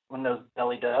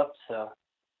bellied up. So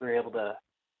we were able to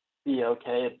be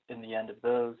okay in the end of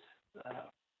those.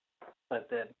 But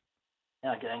then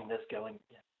getting this going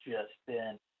just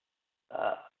been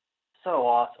so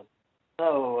awesome.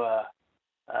 So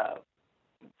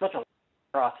such a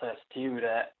process too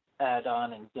to add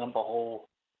on and dump a whole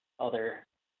other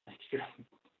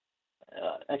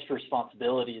extra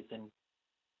responsibilities and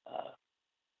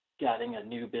getting a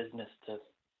new business to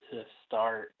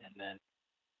start, and then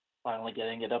finally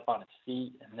getting it up on its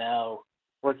feet, and now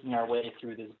working our way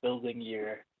through this building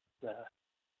year.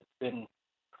 It's been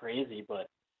crazy, but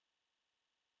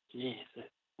geez,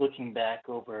 looking back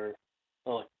over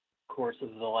the course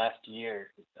of the last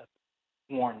year, I've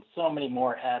worn so many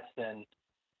more hats than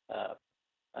I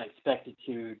expected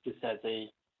to, just as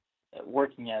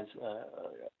working as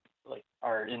like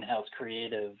our in-house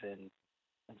creative and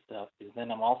stuff. Because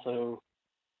then I'm also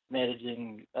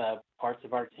managing parts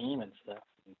of our team and stuff.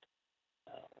 And,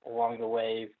 along the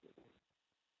way,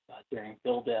 during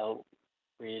build out,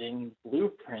 creating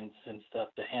blueprints and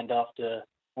stuff to hand off to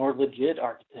more legit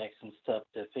architects and stuff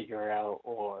to figure out,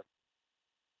 or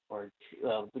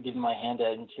giving my hand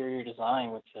at interior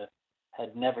design, which I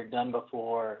had never done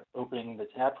before opening the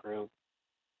tap room.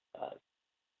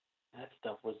 That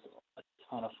stuff was a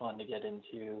ton of fun to get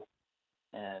into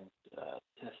and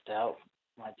test out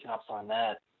my chops on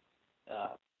that.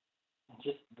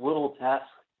 Just little tasks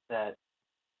that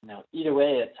eat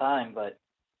away at time, but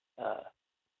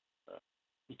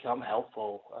become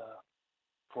helpful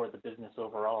for the business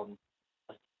overall, and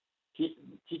like,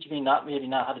 teaching me not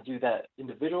how to do that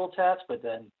individual task, but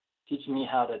then teaching me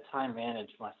how to time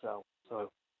manage myself,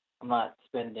 so I'm not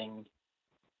spending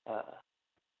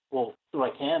so I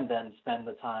can then spend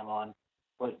the time on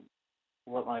what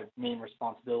my main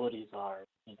responsibilities are,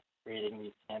 creating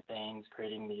these campaigns,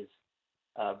 creating these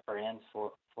brands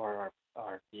for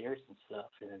our beers and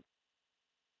stuff. And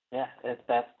yeah,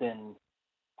 that's been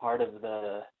part of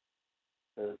the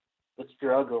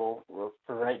struggle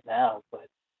for right now, but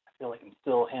I feel like I'm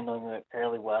still handling it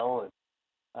fairly well.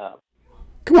 And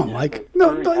Come on, Mike.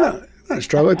 No, not a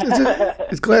struggle.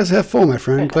 It's glass half full, my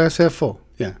friend. Glass half full.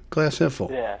 Yeah, glass half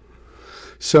full. Yeah.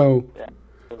 So,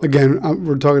 again,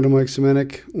 we're talking to Mike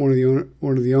Semenec, one of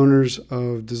the owners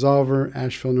of DSSOLVR,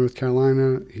 Asheville, North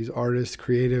Carolina. He's artist,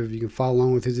 creative. You can follow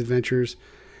along with his adventures.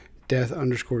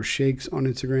 Death_shakes on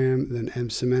Instagram, then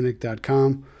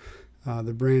msemenec.com.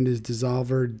 The brand is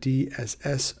DSSOLVR,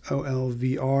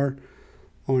 DSSOLVR.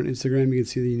 On Instagram, you can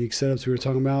see the unique setups we were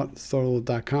talking about.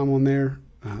 Thorold.com on there.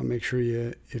 Make sure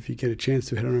if you get a chance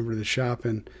to head on over to the shop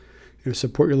and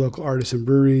support your local artists and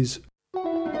breweries.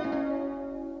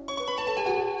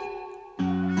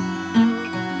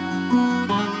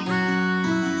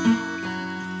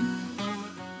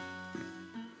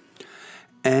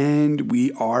 And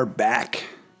we are back.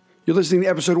 You're listening to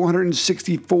episode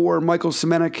 164. Michael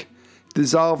Semenec,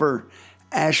 DSSOLVR,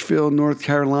 Asheville, North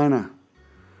Carolina.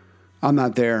 I'm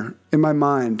not there. In my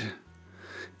mind,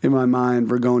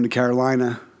 we're going to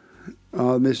Carolina.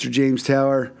 Mr. James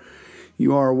Taylor,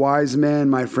 you are a wise man,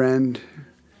 my friend.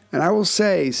 And I will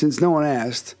say, since no one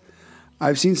asked,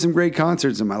 I've seen some great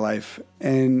concerts in my life.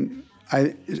 And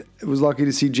I was lucky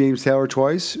to see James Taylor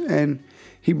twice, and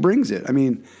he brings it. I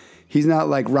mean, he's not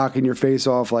like rocking your face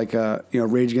off like a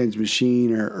Rage Against the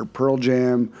Machine or Pearl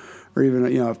Jam or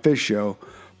even a Fish show,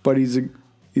 but he's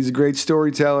a great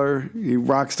storyteller. He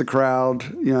rocks the crowd,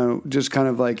 just kind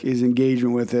of like his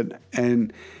engagement with it,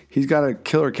 and he's got a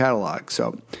killer catalog.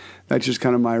 So that's just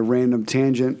kind of my random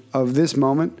tangent of this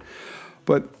moment.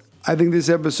 But I think this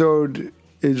episode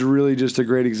is really just a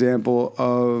great example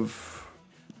of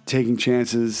taking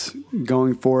chances,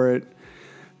 going for it,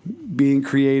 being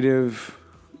creative,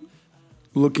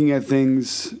 looking at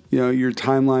things, your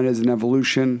timeline as an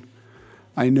evolution.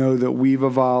 I know that we've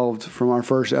evolved from our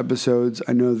first episodes.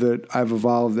 I know that I've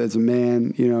evolved as a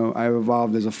man, I've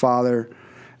evolved as a father,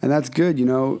 and that's good.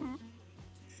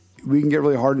 We can get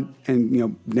really hard and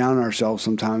down on ourselves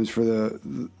sometimes for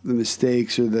the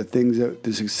mistakes or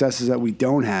the successes that we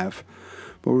don't have,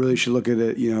 but we really should look at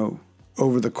it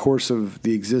over the course of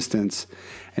the existence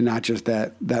and not just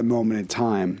that moment in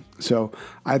time. So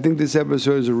I think this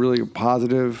episode is a really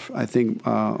positive. I think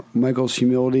Michael's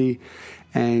humility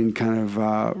and kind of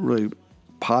really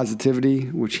positivity,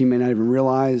 which he may not even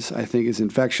realize, I think is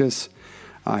infectious.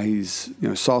 He's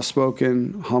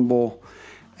soft-spoken, humble.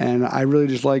 And I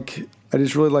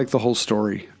just really like the whole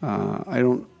story. I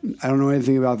don't know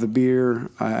anything about the beer.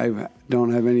 I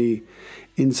don't have any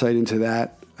insight into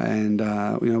that, and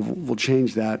we'll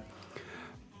change that.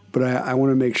 But I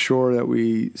want to make sure that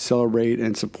we celebrate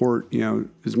and support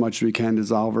as much as we can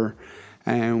DSSOLVR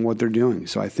and what they're doing.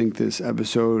 So I think this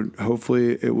episode,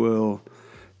 hopefully, it will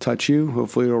touch you.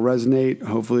 Hopefully, it'll resonate.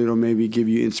 Hopefully, it'll maybe give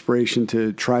you inspiration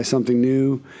to try something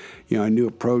new. A new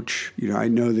approach. I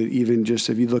know that even just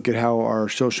if you look at how our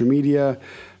social media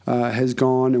has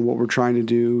gone and what we're trying to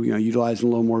do, utilizing a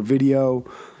little more video.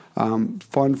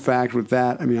 Fun fact with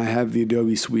that, I have the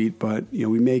Adobe Suite, but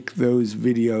we make those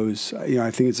videos.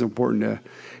 I think it's important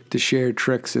to share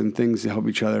tricks and things to help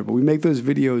each other. But we make those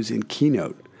videos in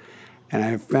Keynote, and I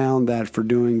have found that for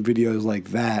doing videos like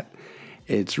that,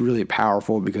 it's really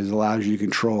powerful because it allows you to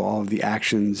control all of the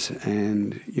actions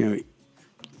and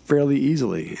fairly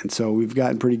easily. And so we've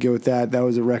gotten pretty good with that. That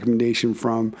was a recommendation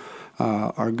from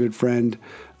our good friend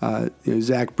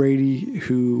Zach Brady,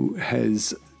 who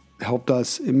has helped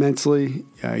us immensely.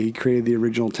 He created the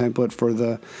original template for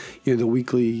the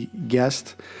weekly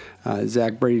guest.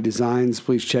 Zach Brady Designs.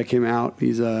 Please check him out.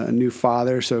 He's a new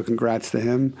father, so congrats to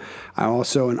him. I'm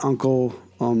also an uncle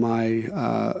on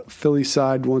my Philly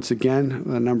side once again,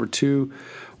 number 2.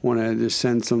 Want to just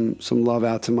send some love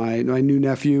out to my new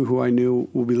nephew, who I knew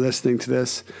will be listening to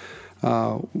this.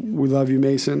 We love you,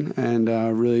 Mason, and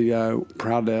really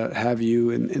proud to have you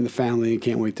in the family, and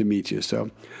can't wait to meet you. So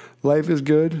life is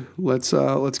good. Let's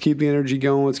keep the energy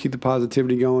going. Let's keep the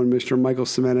positivity going. Mr. Michael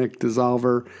Semenec,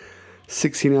 DSSOLVR,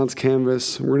 16-ounce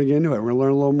canvas. We're going to get into it. We're going to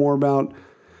learn a little more about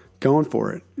going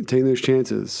for it and taking those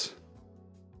chances.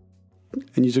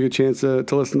 And you took a chance to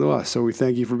listen to us, so we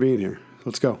thank you for being here.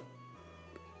 Let's go.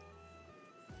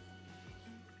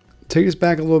 Take us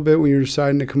back a little bit when you're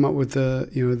deciding to come up with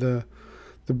the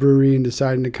brewery and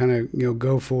deciding to kind of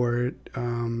go for it.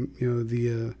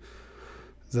 The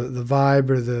vibe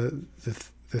or the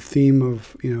theme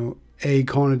of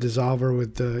calling it DSSOLVR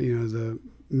with the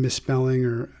misspelling,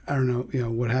 or I don't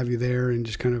know what have you there, and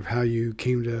just kind of how you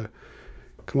came to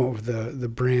come up with the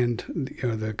brand,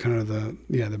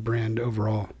 the brand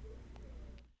overall.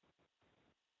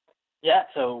 Yeah,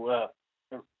 so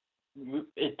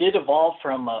it did evolve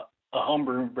from a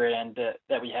homebrew brand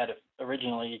that we had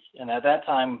originally, and at that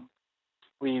time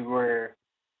we were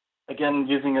again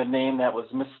using a name that was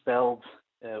misspelled.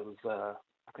 It was I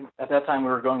think at that time we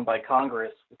were going by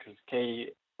Congress, which was Kongris.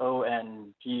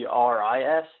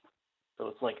 So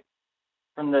it's like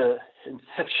from the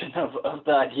inception of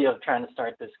the idea of trying to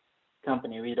start this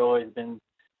company, we'd always been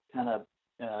kind of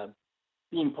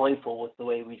being playful with the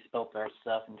way we spelt our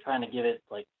stuff and trying to give it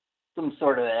like some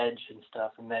sort of edge and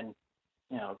stuff. And then,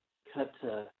 cut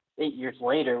to 8 years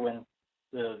later when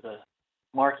the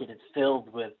market is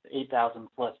filled with 8,000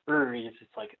 plus breweries,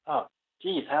 it's like, oh,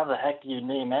 geez, how the heck do you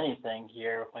name anything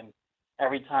here when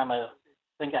every time I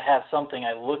think I have something,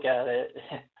 I look at it,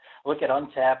 look at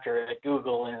Untappd or at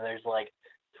Google, and there's like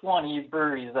 20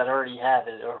 breweries that already have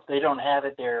it, or if they don't have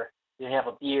it, they have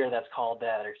a beer that's called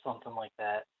that or something like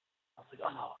that. I was like,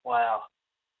 oh wow,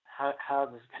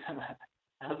 how's this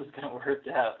gonna work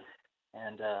out?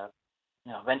 And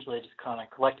eventually I just kind of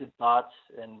collected thoughts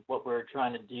and what we were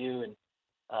trying to do, and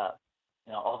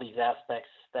all these aspects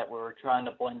that we were trying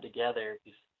to blend together.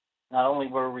 Because not only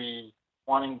were we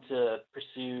wanting to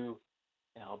pursue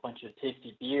a bunch of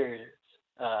tasty beers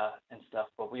and stuff,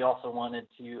 but we also wanted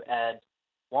to add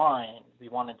wine. We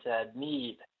wanted to add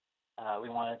mead. We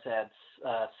wanted to add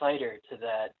cider to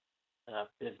that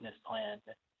business plan.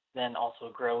 Then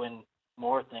also grow in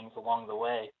more things along the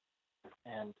way.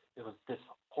 And it was this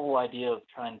whole idea of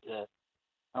trying to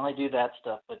not only do that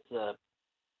stuff, but to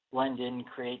blend in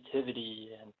creativity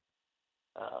and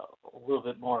a little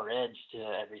bit more edge to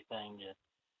everything, and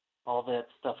all that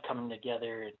stuff coming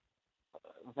together. And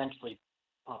eventually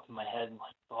popped in my head, and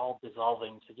like all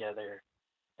dissolving together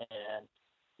and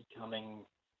becoming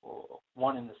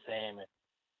one and the same. And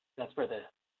that's where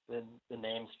the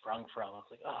name sprung from. I was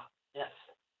like, oh yes,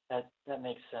 that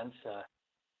makes sense.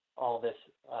 All this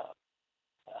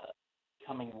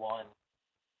coming one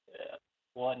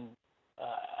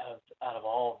out of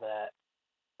all of that,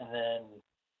 and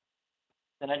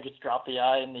then I just dropped the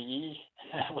I and the E.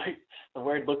 The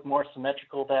word looked more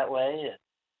symmetrical that way.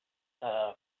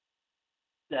 And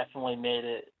definitely made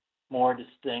it more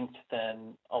distinct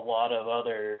than a lot of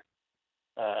other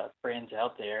brands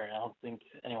out there. And I don't think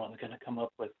anyone's going to come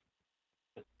up with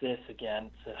this again.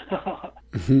 So,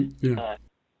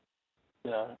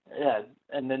 Yeah. yeah,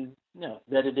 and then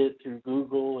vetted it through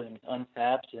Google and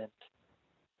Untapped, and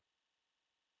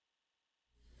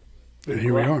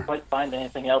Here we are. quite find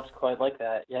anything else quite like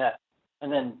that. Yeah,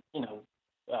 and then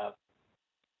uh,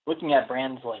 looking at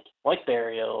brands like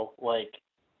Burial, like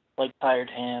Tired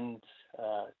Hands,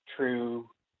 True,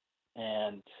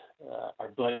 and our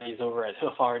buddies over at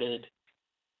Hoof-Hearted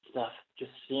stuff.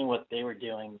 Just seeing what they were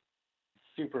doing,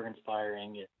 super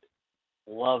inspiring. It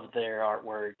loved their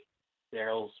artwork.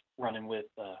 Daryl's running with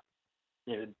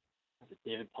David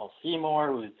Paul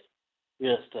Seymour, who's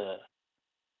just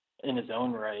in his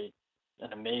own right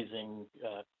an amazing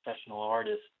professional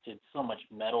artist. Did so much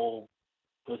metal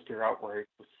poster artwork,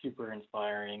 was super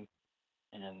inspiring,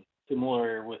 and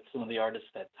similar with some of the artists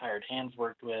that Tired Hands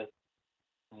worked with.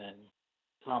 And then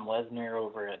Tom Lesnar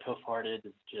over at Hoof-Hearted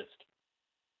is just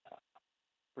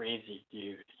crazy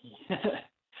dude.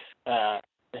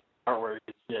 His artwork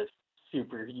is just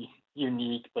super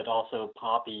unique, but also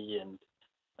poppy and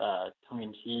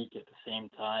tongue-in-cheek at the same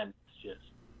time. It's just,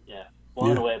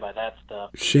 blown away by that stuff.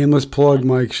 Shameless plug,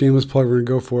 Mike. Shameless plug. We're going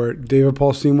to go for it. David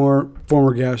Paul Seymour,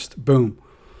 former guest. Boom.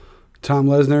 Tom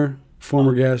Lesnar,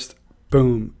 former guest.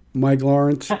 Boom. Mike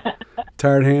Lawrence,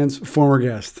 Tired Hands, former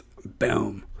guest.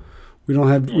 Boom. We don't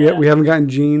have we haven't gotten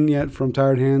Gene yet from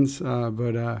Tired Hands,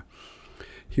 but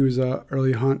he was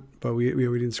early hunt, but we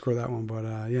didn't score that one. But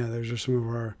there's just some of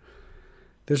our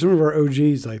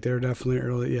OGs. Like they're definitely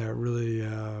early. Yeah, really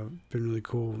been really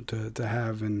cool to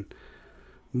have. And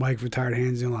Mike for Tired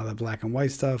Hands doing a lot of the black and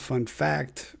white stuff. Fun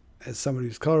fact: as somebody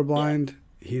who's colorblind,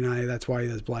 he and I, that's why he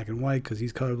does black and white, because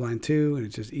he's colorblind too, and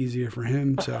it's just easier for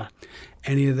him. So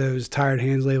any of those Tired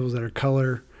Hands labels that are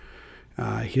color,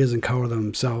 he doesn't color them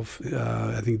himself.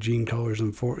 I think Gene colors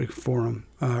them for him,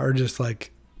 or just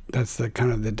like that's the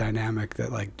kind of the dynamic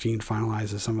that like Gene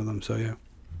finalizes some of them. So yeah.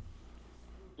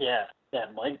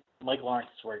 Mike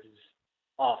Lawrence's work is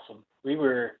awesome. We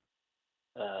were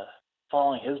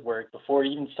following his work before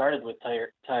he even started with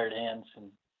Tired Hands,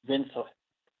 and Vince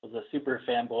was a super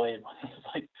fanboy and was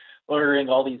like ordering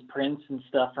all these prints and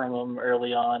stuff from him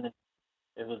early on. And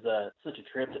it was such a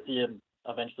trip to see him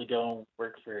eventually go and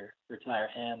work for Tired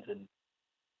Hands and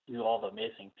do all the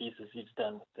amazing pieces he's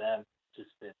done with them. Just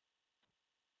been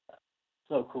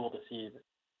so cool to see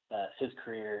his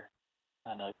career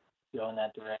kind of go in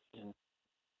that direction.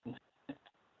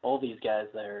 All these guys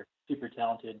that are super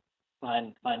talented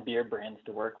find beer brands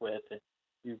to work with and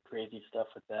do crazy stuff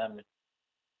with them. And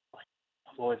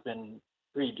I've always been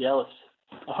pretty jealous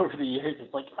over the years.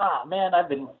 It's like, man, I've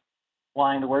been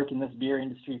wanting to work in this beer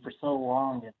industry for so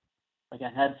long, and like I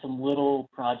had some little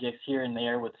projects here and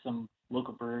there with some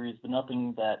local breweries, but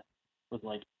nothing that was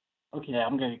like, okay,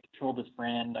 I'm going to control this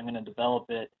brand, I'm going to develop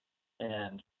it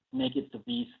and make it the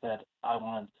beast that I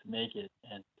wanted to make it.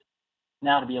 And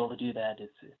now to be able to do that,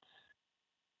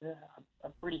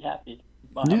 I'm pretty happy.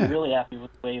 I'm really happy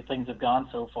with the way things have gone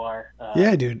so far.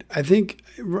 yeah, dude. I think,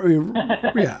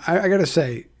 I got to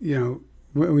say,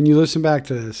 when you listen back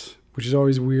to this, which is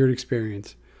always a weird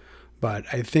experience, but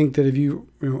I think that if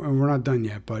and we're not done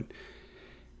yet, but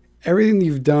everything that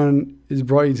you've done has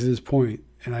brought you to this point,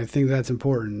 and I think that's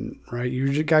important, right?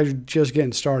 You guys are just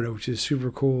getting started, which is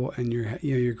super cool, and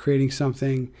you're creating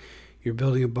something, you're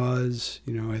building a buzz.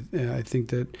 I think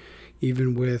that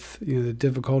even with the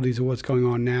difficulties of what's going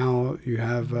on now, you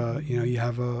have a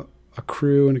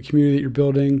crew and a community that you're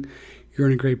building. You're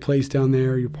in a great place down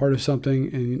there. You're part of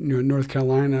something in North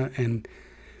Carolina, and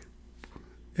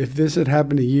if this had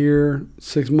happened a year,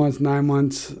 6 months, 9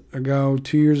 months ago,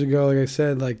 2 years ago, like I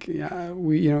said,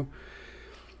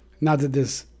 not that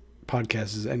this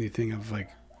podcast is anything of like,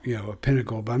 a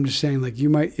pinnacle, but I'm just saying, like, you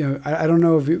might, I don't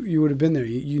know if you would have been there.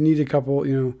 You need a couple,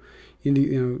 you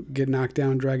need, get knocked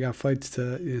down, drag out fights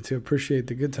to appreciate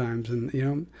the good times.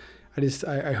 And,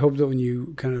 I hope that when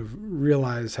you kind of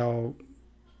realize how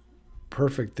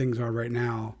perfect things are right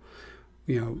now,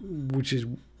 which is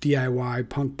DIY,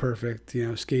 punk perfect,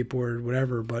 skateboard,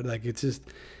 whatever, but like, it's just,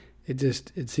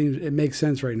 it makes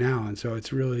sense right now, and so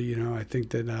it's really I think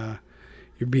that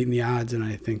you're beating the odds, and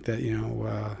I think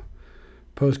that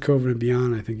post COVID and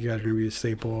beyond, I think you guys are going to be a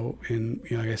staple. And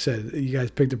like I said, you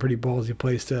guys picked a pretty ballsy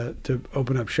place to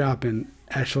open up shop in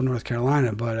Asheville, North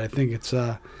Carolina. But I think it's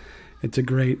a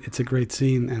great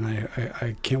scene, and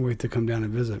I can't wait to come down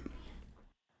and visit.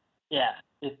 Yeah,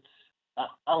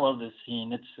 I love this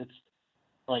scene. It's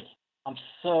like I'm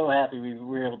so happy we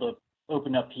were able to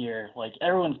open up here. Like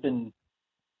everyone's been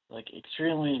like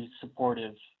extremely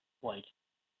supportive. Like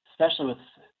especially with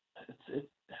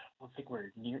I think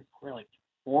we're like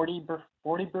 40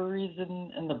 breweries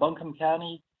in the Buncombe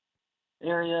County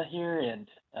area here, and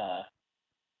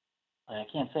I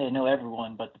can't say I know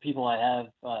everyone, but the people I have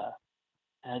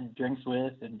had drinks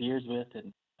with and beers with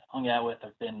and hung out with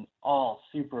have been all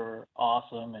super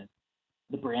awesome, and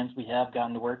the brands we have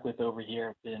gotten to work with over here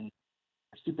have been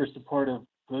super supportive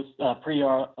pre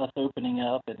us opening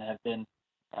up, and have been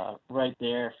right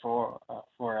there for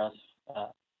us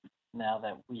now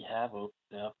that we have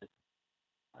opened up.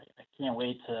 I can't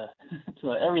wait to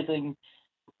to everything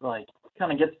like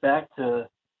kind of gets back to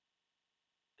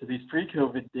these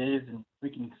pre-COVID days, and we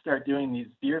can start doing these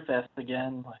beer fests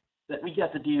again. Like that, we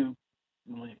got to do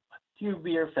like 2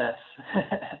 beer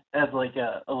fests as like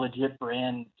a legit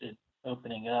brand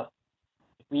opening up.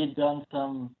 We had done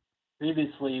some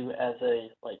previously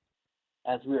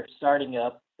as we were starting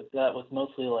up, but that was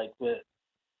mostly like with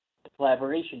the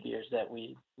collaboration beers that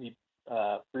we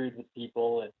brewed with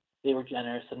people, and they were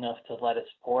generous enough to let us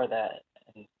pour that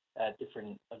at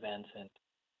different events, and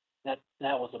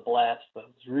that was a blast. But I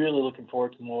was really looking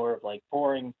forward to more of like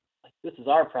pouring. Like this is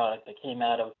our product that came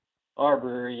out of our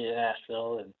brewery in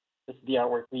Asheville, and this is the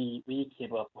artwork we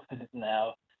came up with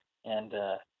now, and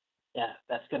yeah,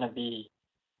 that's gonna be.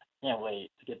 Can't wait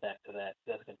to get back to that.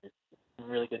 That's gonna be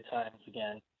really good times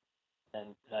again,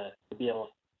 and to be able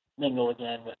to mingle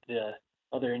again with the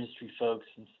other industry folks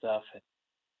and stuff. And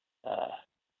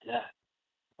yeah,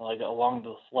 like along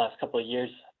the last couple of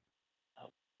years, I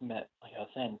met, like I was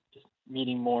saying, just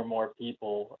meeting more and more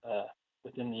people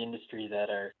within the industry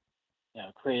that are,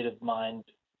 creative mind,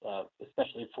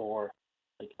 especially for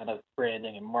like kind of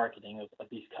branding and marketing of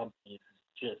these companies.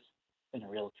 It's just been a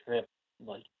real trip.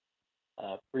 Like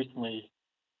recently,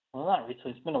 well, not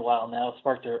recently, it's been a while now,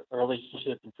 sparked a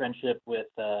relationship and friendship with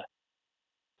the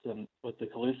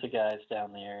Calusa guys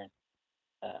down there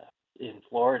in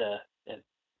Florida, and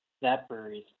that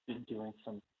brewery's been doing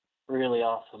some really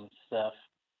awesome stuff,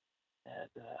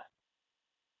 and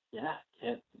yeah,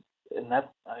 and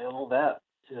that I owe that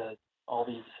to all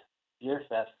these beer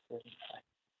fests. And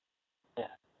yeah,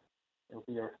 it'll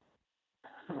be a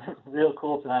real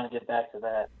cool time to get back to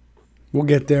that. We'll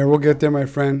get there. We'll get there, my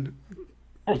friend.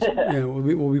 Yeah,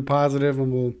 we'll be positive,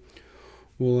 and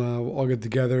we'll all get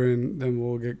together, and then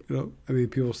we'll get. I mean,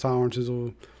 people's tolerances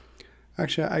will.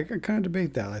 Actually, I kind of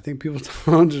debate that. I think people's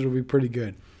tolerances will be pretty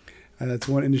good. That's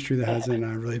one industry that hasn't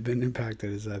really been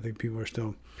impacted. Is I think people are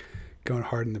still going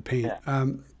hard in the paint. Yeah.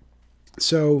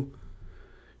 So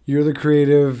you're the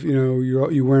creative.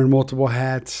 You're wearing multiple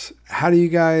hats. How do you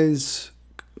guys?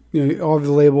 All of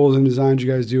the labels and designs you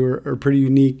guys do are pretty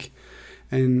unique,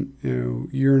 and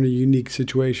you're in a unique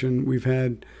situation. We've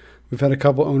had a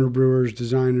couple owner brewers,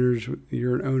 designers.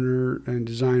 You're an owner and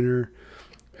designer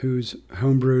who's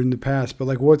homebrewed in the past, but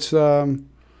like, what's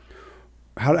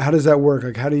how does that work?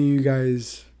 Like, how do you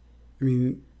guys? I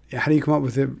mean, how do you come up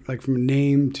with it? Like from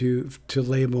name to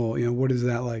label, what is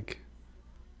that like?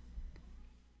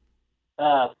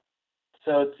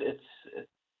 So it's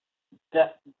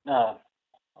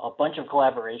a bunch of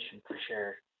collaboration for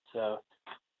sure. So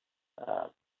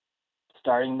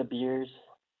starting the beers,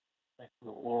 like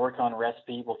we'll work on a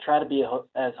recipe. We'll try to be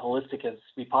as holistic as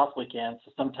we possibly can.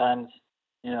 So sometimes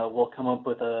we'll come up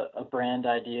with a brand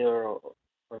idea or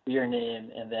beer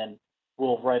name, and then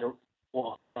we'll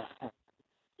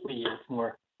it's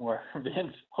more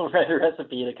Vince. We'll write a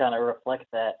recipe to kind of reflect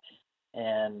that,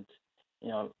 and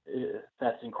if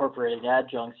that's incorporating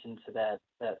adjuncts into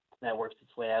that works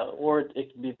its way out, or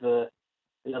it can be the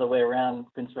other way around.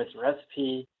 Vince writes a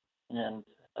recipe, and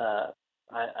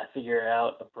I figure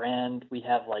out a brand. We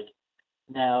have like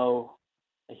now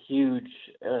a huge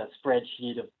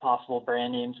spreadsheet of possible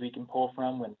brand names we can pull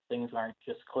from when things aren't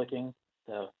just clicking.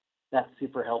 So that's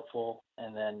super helpful.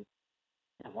 And then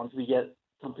once we get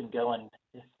something going,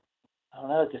 I don't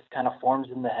know, it just kind of forms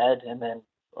in the head, and then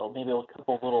maybe a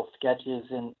couple little sketches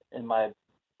in my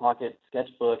pocket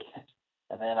sketchbook,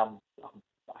 and then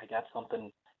I got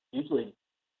something. Usually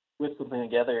whip something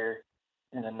together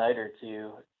in a night or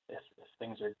two if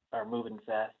things are moving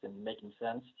fast and making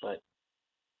sense. But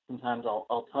sometimes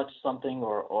I'll touch something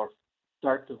or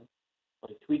start to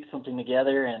like tweak something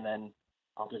together, and then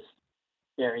I'll just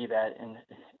bury that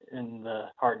in the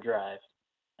hard drive,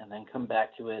 and then come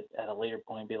back to it at a later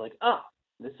point and be like, oh,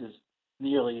 this is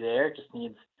nearly there. It just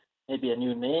needs maybe a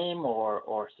new name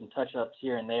or some touch ups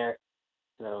here and there.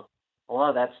 So a lot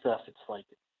of that stuff, it's like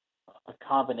a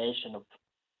combination of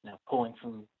pulling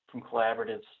from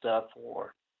collaborative stuff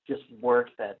or just work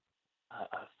that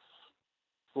I've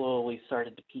slowly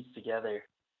started to piece together.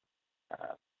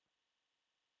 Uh,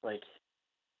 like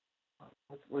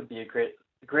what would be a great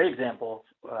example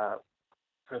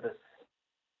for this.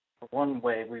 One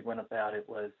way we went about it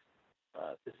was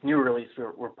this new release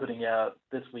we're putting out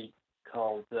this week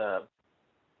called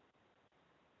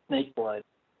Snake Blood.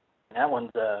 And that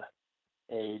one's a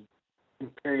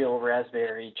imperial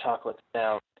raspberry chocolate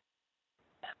stout.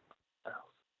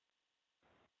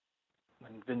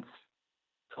 When Vince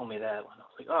told me that one, I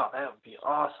was like, oh, that would be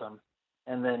awesome.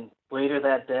 And then later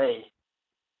that day,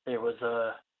 there was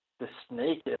this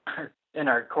snake in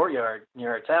our courtyard near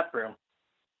our tap room,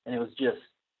 and it was just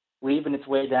weaving its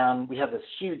way down. We have this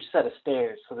huge set of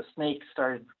stairs, so the snake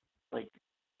started like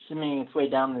shimmying its way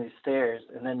down these stairs,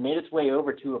 and then made its way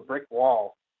over to a brick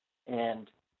wall, and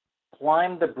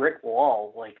climbed the brick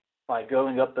wall like by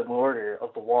going up the mortar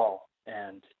of the wall.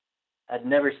 And I'd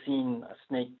never seen a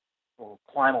snake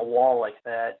climb a wall like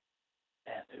that,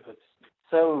 and it was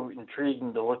so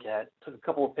intriguing to look at. Took a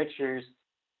couple of pictures,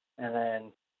 and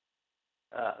then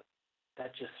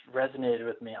that just resonated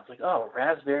with me. I was like, oh,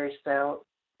 raspberry stout,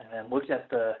 and then looked at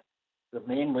the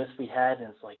main list we had, and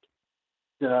it's like,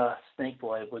 snake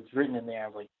blood was written in there. I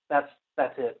was like,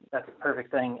 that's it. That's a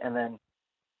perfect thing. And then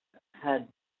had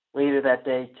later that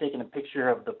day taken a picture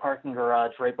of the parking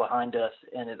garage right behind us,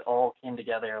 and it all came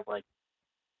together like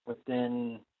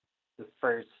within the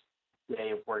first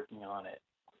day of working on it.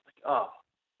 I was like, oh,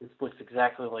 this looks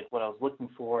exactly like what I was looking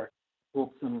for.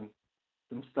 Pulled some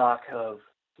stock of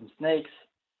some snakes,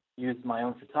 used my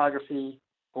own photography,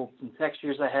 pulled some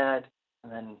textures I had,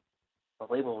 and then the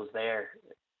label was there.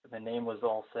 The name was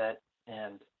all set,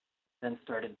 and then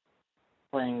started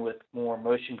playing with more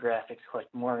motion graphics,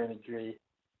 collect more imagery,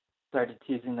 started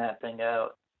teasing that thing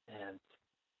out, and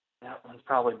that one's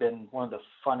probably been one of the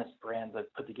funnest brands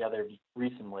I've put together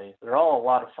recently. They're all a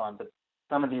lot of fun, but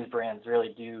some of these brands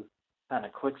really do kind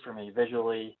of click for me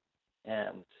visually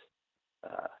and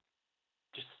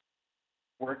just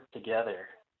work together.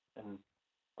 And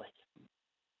like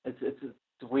it's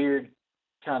weird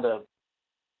kind of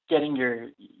getting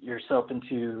yourself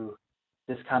into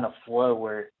this kind of flow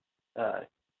where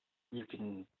you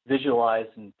can visualize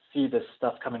and see this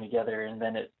stuff coming together, and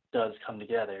then it does come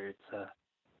together. It's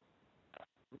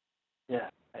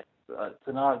it's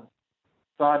an odd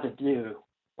to do,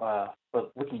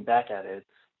 but looking back at it,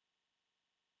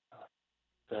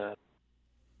 it's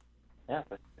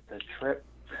a trip.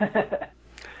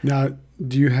 Now,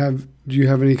 do you have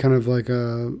any kind of like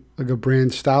a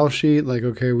brand style sheet? Like,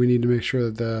 okay, we need to make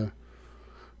sure that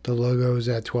the logo is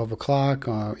at 12 o'clock,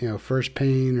 first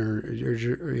pane,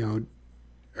 or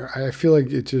I feel like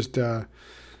it's just there's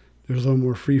a little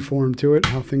more free form to it,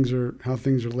 how things are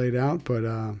laid out. But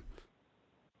I'm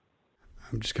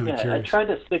just kind of curious. I try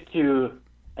to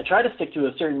stick to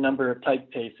a certain number of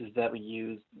typefaces that we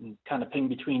use and kind of ping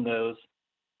between those.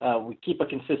 We keep a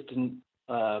consistent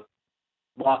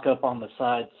lockup on the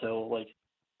side, so like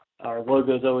our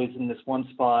logo is always in this one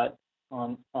spot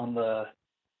on the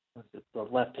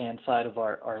left hand side of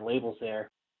our labels there.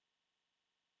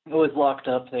 Always locked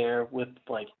up there with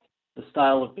like the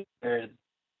style of beer,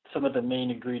 some of the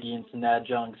main ingredients and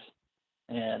adjuncts,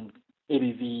 and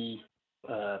ABV,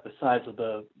 the size of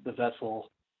the vessel,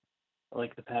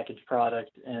 like the packaged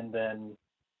product, and then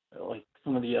like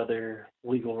some of the other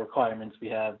legal requirements we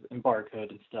have and barcode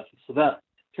and stuff. So that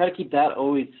try to keep that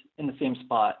always in the same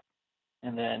spot.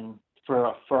 And then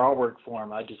for our work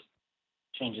form, I just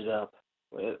change it up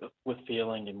with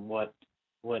feeling and what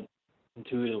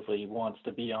intuitively wants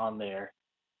to be on there,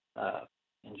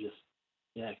 and just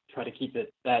try to keep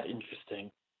it that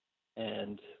interesting.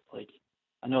 And like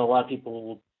I know a lot of people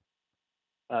will,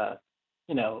 a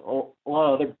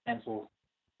lot of other brands will,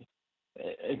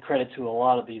 and credit to a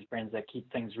lot of these brands that keep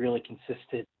things really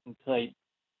consistent and tight.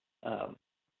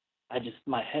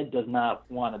 My head does not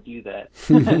want to do that.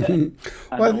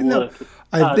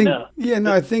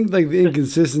 I think like the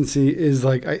inconsistency is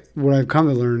like what I've come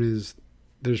to learn is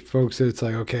there's folks that it's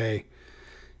like, okay,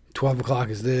 12 o'clock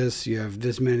is this, you have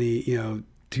this many,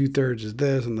 2/3 is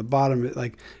this, and the bottom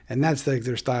like, and that's like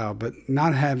their style. But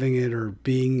not having it or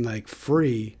being like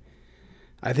free,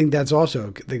 I think that's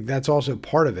also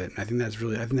part of it. And I think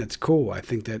that's cool. I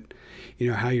think that,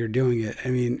 how you're doing it. I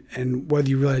mean, and whether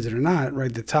you realize it or not,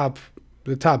 right? The top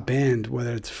band,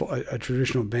 whether it's a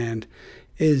traditional band,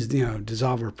 is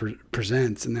Dissolver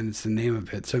presents, and then it's the name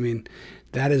of it. So I mean,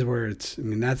 that is where it's. I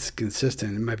mean, that's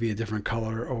consistent. It might be a different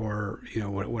color or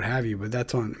what have you, but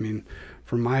that's on. I mean,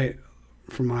 for my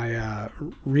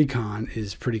recon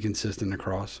is pretty consistent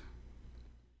across.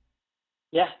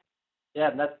 Yeah, yeah,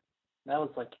 and that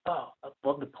was like, oh, I'd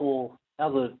love to pull.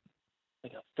 That was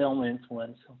like a film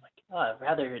influence. I'm like, oh, I'd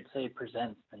rather it say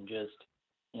presents than just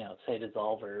say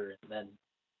Dissolver and then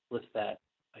list that.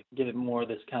 Like give it more of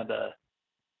this kind of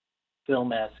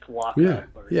film-esque walk Yeah, up.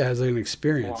 Or yeah, as like an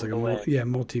experience, like a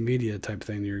multimedia type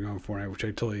thing that you're going for, which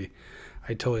I totally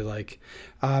like.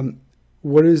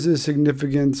 What is the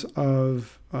significance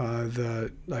of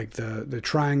the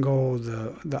triangle,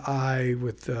 the eye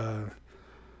with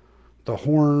the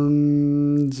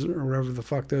horns or whatever the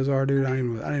fuck those are, dude? I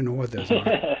don't know what those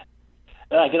are.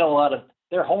 I get a lot of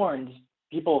their horns.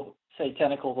 People say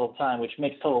tentacles all the time, which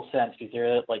makes total sense because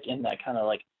they're like in that kind of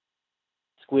like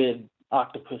squid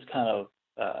octopus kind of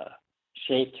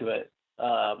shape to it.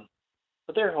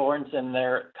 But they're horns, and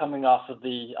they're coming off of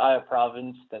the Eye of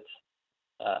Providence. That's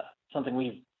something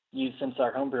we've used since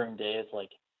our homebrewing days.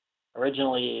 Like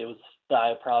originally, it was the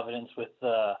Eye of Providence with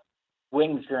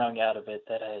wings growing out of it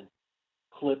that had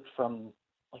clipped from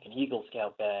like an Eagle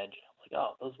Scout badge. Like,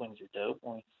 oh, those wings are dope.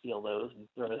 Let me steal those and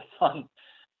throw this on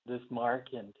this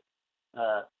mark. And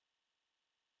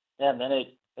and then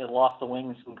it lost the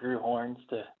wings and grew horns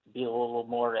to be a little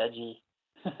more edgy.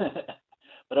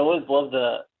 But I always loved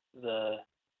the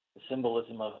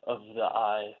symbolism of the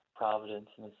eye providence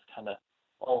and this kind of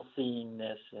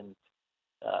all-seeingness and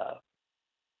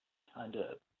kind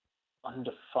of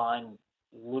undefined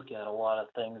look at a lot of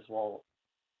things while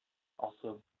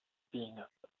also being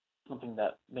something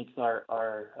that makes our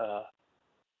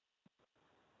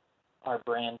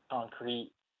brand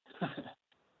concrete.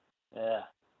 Yeah.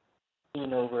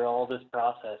 Over all this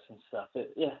process and stuff.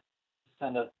 It's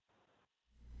kind of.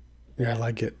 Yeah, I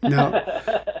like it.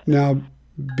 Now,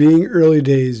 being early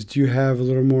days, do you have a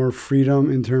little more freedom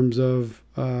in terms of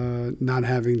not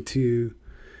having to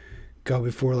go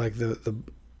before like the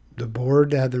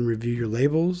board to have them review your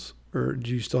labels, or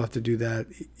do you still have to do that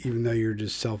even though you're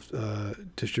just self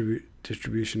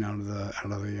distribution out of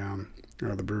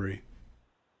the brewery?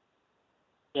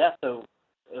 Yeah. So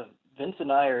Vince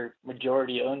and I are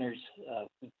majority owners.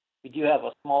 We do have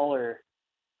a smaller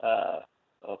a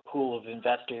pool of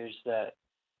investors that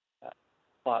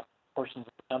bought portions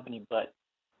of the company, but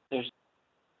there's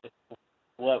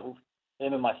what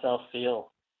him and myself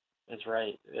feel is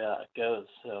right. Yeah, it goes.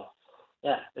 So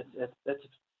yeah, it's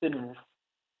been a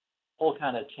whole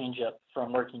kind of change up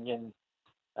from working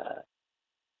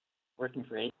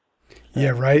for agents. Yeah,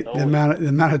 right. The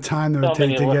amount of time that would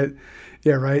take to get.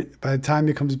 Yeah, right. By the time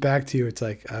it comes back to you, it's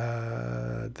like,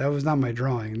 that was not my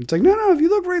drawing. And it's like, no. If you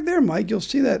look right there, Mike, you'll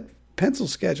see that pencil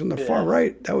sketch on the far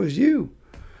right. That was you.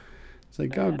 It's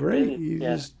like, oh, great. You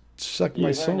just sucked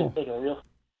my soul.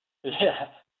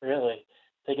 Really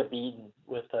take a beating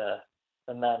with the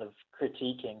amount of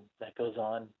critiquing that goes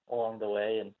on along the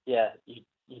way. And yeah, you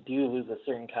do lose a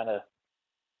certain kind of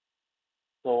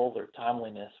soul or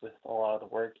timeliness with a lot of the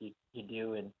work you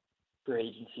do in for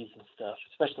agencies and stuff,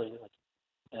 especially like,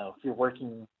 if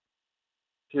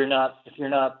you're not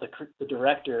the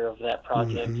director of that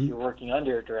project, Mm-hmm. You're working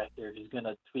under a director who's going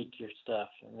to tweak your stuff,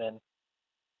 and then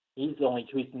he's only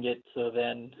tweaking it so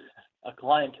then a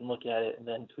client can look at it and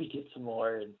then tweak it some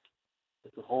more, and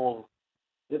it's a whole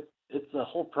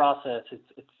process.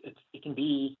 It can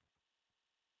be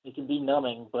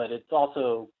numbing, but it's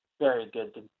also very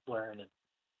good to learn, and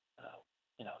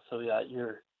so yeah,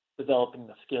 you're developing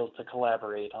the skills to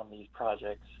collaborate on these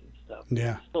projects and stuff.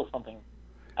 Yeah, it's still something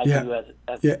I do as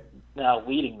now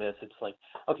leading this. It's like,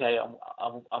 okay,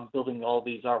 I'm building all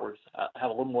these artworks. I have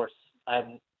a little more. I have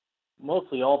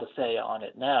mostly all to say on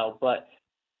it now, but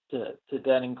to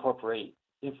then incorporate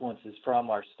influences from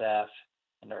our staff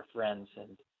and our friends,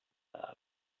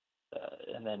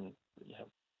 and then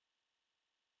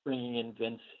bringing in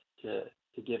Vince to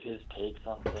give his takes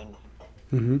on things.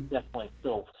 Mm-hmm. Definitely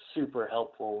still super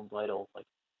helpful and vital. Like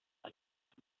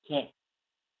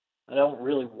I don't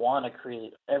really want to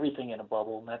create everything in a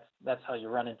bubble, and that's how you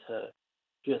run into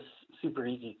just super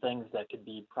easy things that could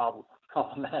be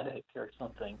problematic or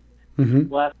something. Mm-hmm.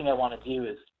 The last thing I want to do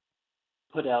is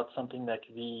put out something that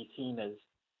could be seen as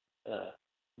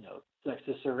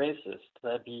sexist or racist.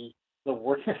 That'd be the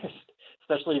worst,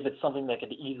 especially if it's something that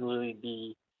could easily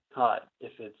be caught.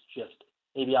 If it's just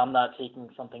maybe I'm not taking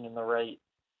something in the right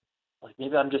like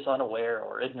maybe I'm just unaware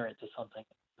or ignorant to something.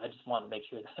 I just want to make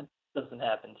sure that doesn't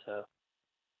happen. So,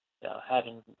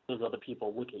 having those other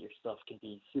people look at your stuff can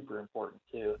be super important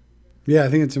too. Yeah, I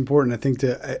think it's important. I think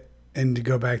and to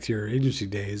go back to your agency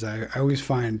days, I always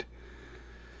find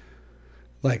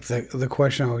like the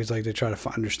question I always like to try to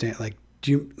understand, like,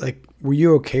 were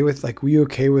you okay with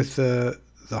the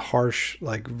harsh,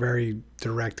 like very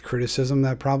direct criticism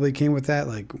that probably came with that?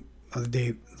 Like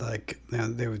they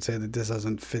they would say that this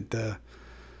doesn't fit the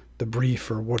brief,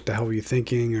 or what the hell were you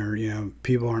thinking, or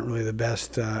people aren't really the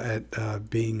best at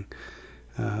being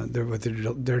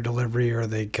with their delivery, or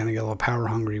they kind of get a little power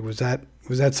hungry. Was that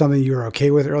something you were okay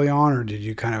with early on, or did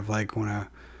you kind of like want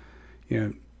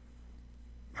to,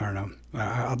 I don't know.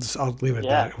 I'll leave it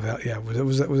at that.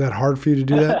 Was that hard for you to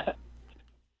do that?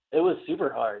 It was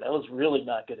super hard. I was really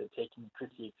not good at taking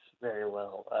critiques very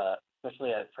well,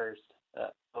 especially at first. I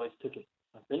always took it,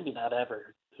 maybe not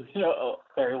ever,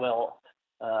 very well,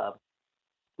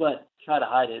 but try to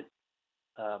hide it.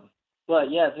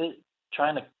 But yeah,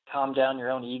 trying to calm down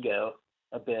your own ego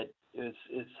a bit is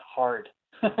hard,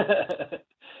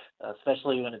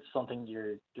 especially when it's something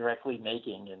you're directly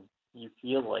making and you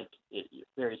feel like it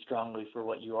very strongly for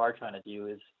what you are trying to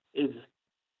do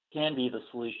can be the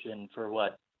solution for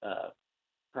what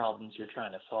problems you're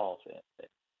trying to solve.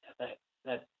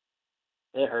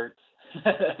 It hurts,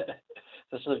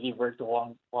 especially if you've worked put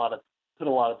a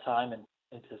lot of time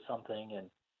into something and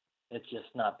it's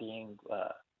just not being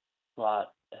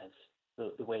thought as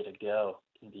the way to go.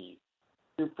 Can be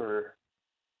super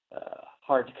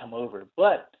hard to come over,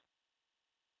 but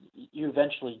you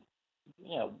eventually,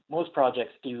 most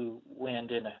projects do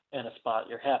land in a spot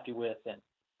you're happy with and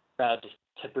proud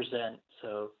to present.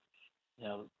 So,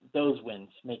 those wins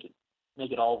make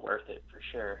it all worth it for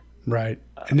sure. Right.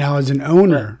 And now as an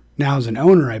owner,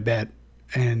 I bet,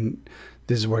 and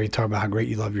this is where you talk about how great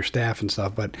you love your staff and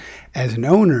stuff, but as an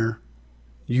owner,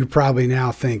 you probably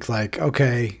now think like,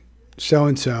 okay,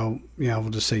 so-and-so, we'll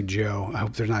just say Joe. I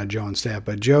hope there's not a Joe on staff,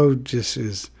 but Joe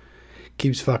just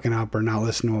keeps fucking up or not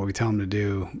listening to what we tell him to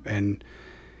do. And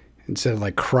instead of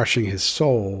like crushing his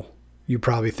soul, you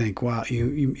probably think, well,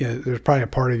 there's probably a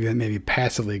part of you that maybe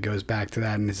passively goes back to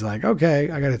that and is like,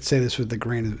 okay, I got to say this with the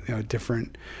grain of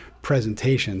different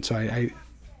presentation. So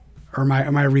am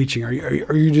I reaching?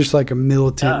 Are you just like a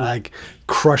militant, like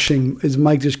crushing? Is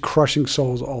Mike just crushing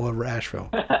souls all over Asheville?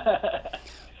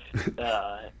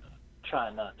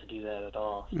 Trying not to do that at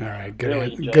all. All right,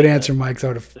 good answer, Mike.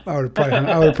 So I would have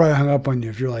probably hung up on you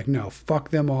if you're like, no, fuck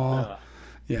them all.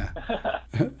 Yeah.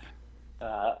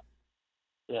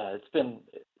 Yeah, it's been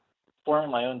forming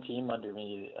my own team under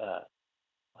me. I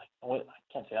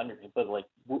can't say under me, but like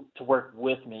to work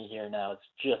with me here now. It's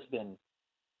just been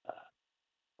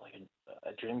like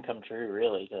a dream come true,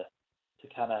 really, to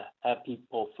kind of have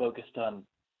people focused on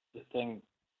the thing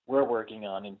we're working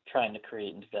on and trying to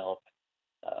create and develop.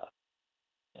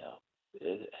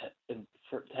 And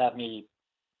to have me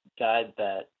guide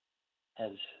that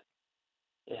has,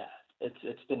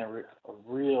 it's been a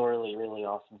really, really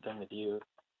awesome thing to do.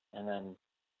 And then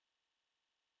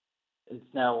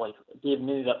it's now like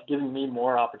giving me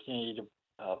more opportunity to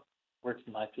work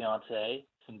with my fiance,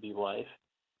 soon-to-be wife.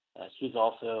 She's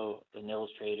also an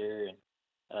illustrator and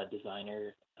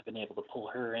designer. I've been able to pull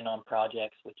her in on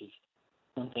projects, which is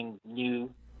something new.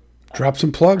 Drop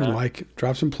some plugs, Mike.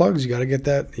 Drop some plugs. You got to get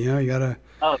that. You got to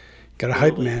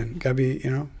hype man. Got to be,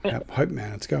 hype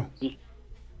man. Let's go.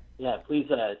 Yeah, please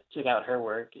check out her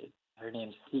work. Her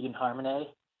name's Tegan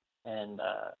Harmony, and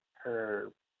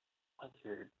her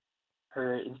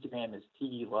Instagram is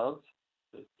TeggieLove,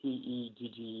 so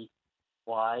TeggyyLove.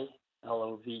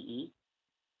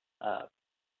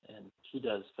 And she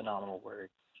does phenomenal work.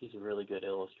 She's a really good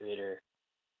illustrator.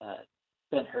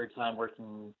 Spent her time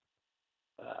working.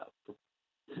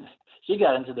 She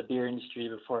got into the beer industry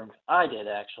before I did,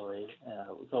 actually.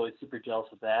 Was always super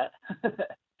jealous of that.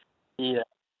 A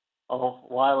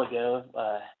while ago,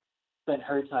 spent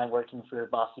her time working for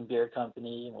Boston Beer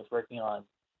Company and was working on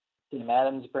Sam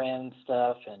Adams brand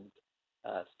stuff and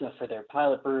stuff for their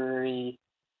pilot brewery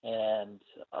and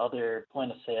other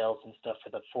point of sales and stuff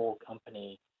for the full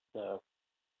company. So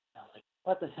I was like,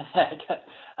 what the heck?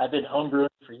 I've been homebrewing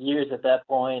for years at that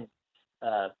point.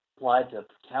 Applied to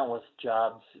countless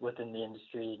jobs within the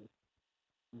industry.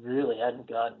 Really hadn't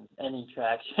gotten any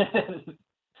traction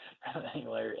from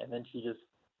anywhere. And then she just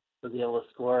was able to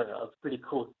score a pretty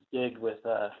cool gig with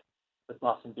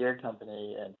Boston Beer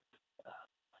Company. And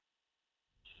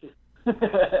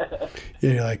yeah,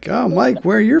 you're like, oh, Mike,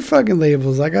 where are your fucking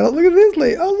labels? I gotta look at this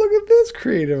Oh, look at this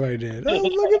creative I did. Oh,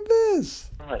 look at this.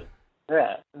 Right.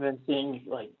 Yeah. And then seeing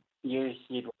like beers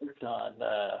she'd worked on,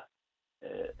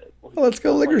 Well, Let's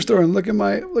go liquor like store and look at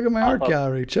my art pop up.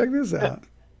 gallery. Check this out.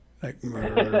 Like,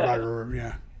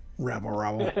 yeah,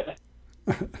 rabble.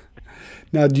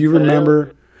 Now, But do you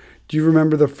remember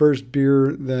the first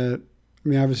beer that? I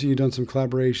mean, obviously you've done some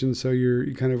collaborations, so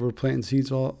you kind of were planting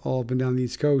seeds all up and down the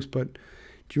East Coast. But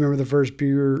do you remember the first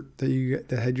beer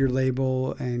that had your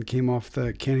label and came off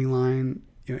the canning line,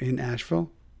 in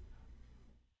Asheville?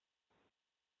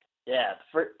 yeah,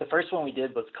 the first one we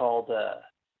did was called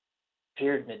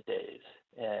Pyramid Days,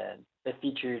 and it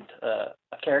featured a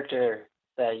character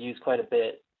that I use quite a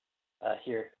bit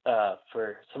here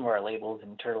for some of our labels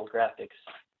and Turtle Graphics.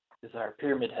 Is our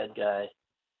Pyramid Head guy.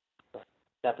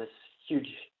 Got this huge,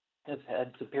 his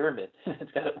head's a pyramid.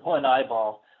 It's got one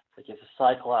eyeball, like he's a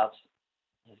cyclops.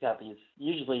 He's got these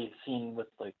usually seen with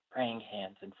like praying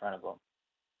hands in front of him,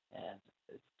 and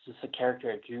it's just a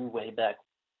character I drew way back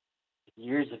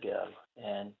years ago.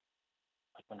 And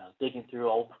like when I was digging through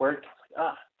old work, I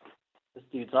was like, this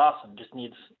dude's awesome. Just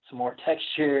needs some more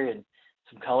texture and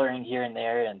some coloring here and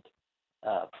there, and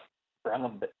uh,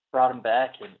 brought him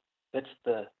back, and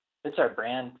fits our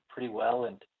brand pretty well.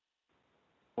 And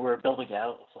we're building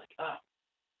out. It's like,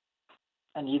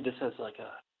 I need this as like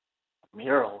a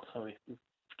mural. So we've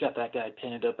got that guy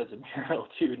painted up as a mural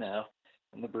too now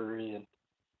in the brewery, and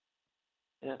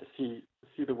yeah, to see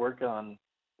the work on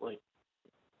like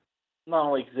not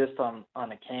only exist on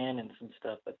a can and some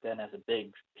stuff, but then as a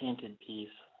big painted piece.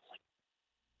 Like,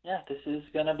 yeah, this is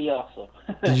gonna be awesome.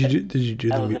 That was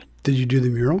Did you do the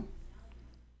mural?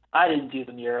 I didn't do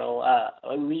the mural. I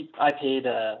paid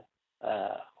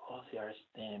what was the artist's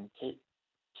name?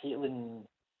 Caitlin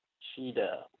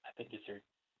Sheeta, I think is her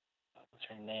what's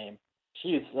her name.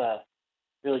 She was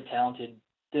really talented.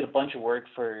 Did a bunch of work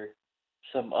for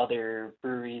some other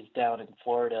breweries down in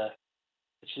Florida.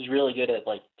 She's really good at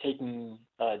like taking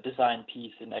a design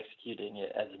piece and executing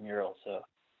it as a mural. So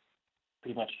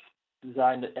pretty much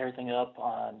designed everything up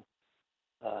on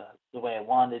the way I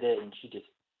wanted it, and she just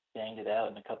banged it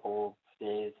out in a couple of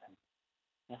days. And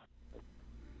yeah,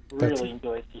 That's really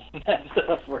enjoy seeing that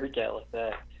stuff work out like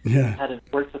that. yeah. Had it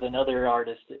worked with another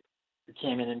artist who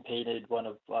came in and painted one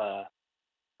of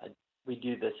we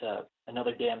do this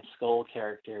another damn skull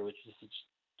character, which is just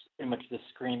pretty much the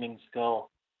screaming skull.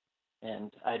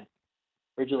 And I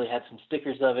originally had some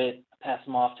stickers of it. I passed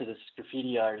them off to this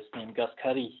graffiti artist named Gus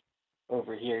Cuddy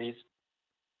over here. He's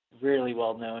really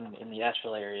well known in the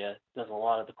Asheville area. Does a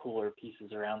lot of the cooler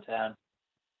pieces around town.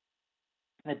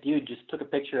 And that dude just took a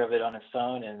picture of it on his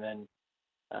phone and then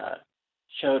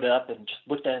showed up and just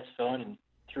looked at his phone and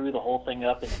threw the whole thing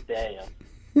up in a day.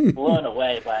 I'm blown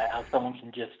away by how someone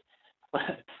can just like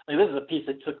this is a piece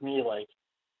that took me like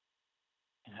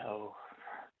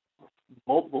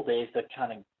multiple days to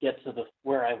kind of get to the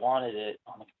where I wanted it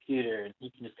on the computer, and he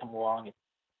can just come along and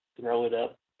throw it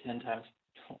up 10 times,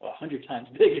 100 times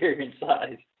bigger in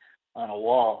size on a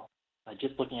wall by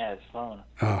just looking at his phone.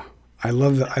 Oh, I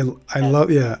love that.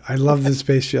 I love the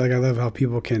space shit. Like I love how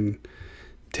people can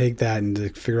take that and to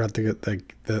figure out the.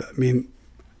 I mean,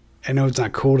 I know it's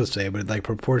not cool to say, but like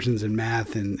proportions and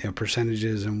math and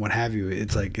percentages and what have you.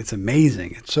 It's like it's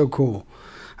amazing. It's so cool.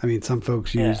 I mean, some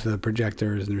folks use the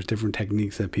projectors, and there's different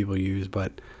techniques that people use,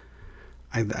 but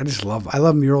I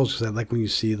love murals because I like when you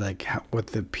see like what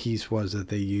the piece was that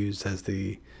they used as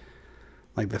the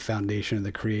foundation of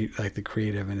the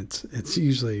creative, and it's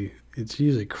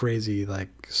usually crazy like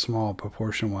small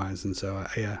proportion wise, and so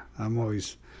yeah, I'm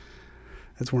always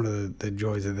that's one of the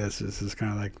joys of this is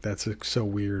kind of like that's so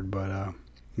weird, but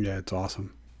yeah, it's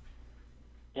awesome.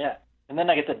 Yeah, and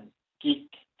then I get to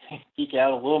geek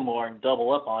out a little more and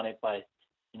double up on it by,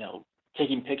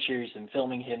 taking pictures and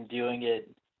filming him doing it,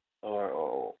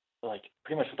 or like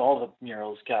pretty much with all the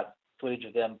murals, got footage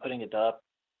of them putting it up,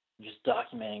 and just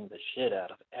documenting the shit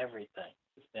out of everything.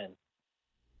 It's been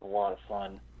a lot of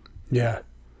fun. Yeah.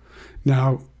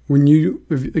 Now, when you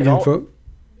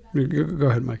go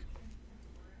ahead, Mike.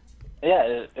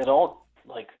 Yeah, it all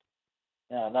like,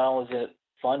 not only is it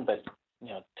fun, but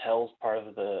tells part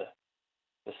of the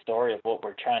story of what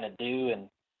we're trying to do and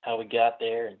how we got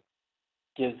there, and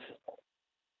gives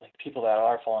like people that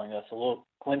are following us a little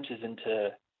glimpses into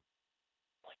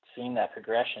like seeing that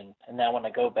progression. And now when I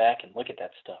go back and look at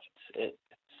that stuff, it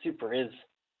super is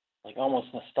like almost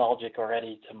nostalgic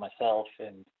already to myself,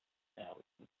 and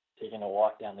taking a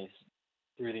walk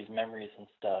through these memories and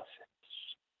stuff.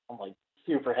 I'm like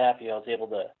super happy I was able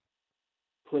to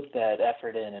put that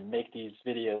effort in and make these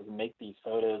videos and make these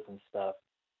photos and stuff.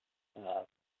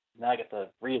 Now I get to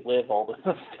relive all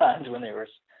those times when there was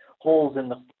holes in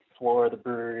the floor of the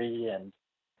brewery, and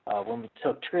when we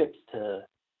took trips to,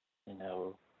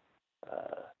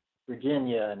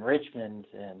 Virginia and Richmond,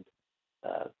 and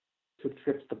took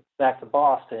trips back to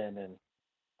Boston, and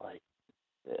like,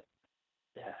 yeah,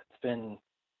 it's been,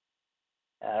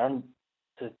 I don't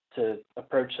to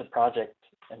approach the project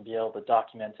and be able to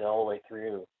document it all the way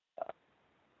through.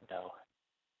 You know,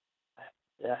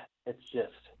 yeah, it's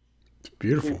just It's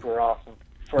beautiful. super awesome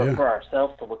for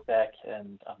ourselves to look back,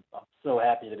 and I'm so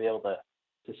happy to be able to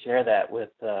share that with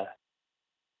an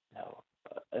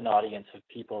audience of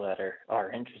people that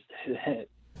are interested in it.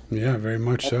 Yeah, very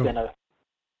much so.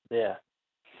 Yeah.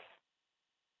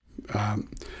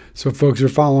 So folks are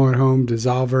following at home,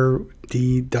 DSSOLVR,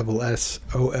 DSSOLVR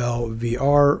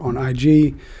on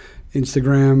IG,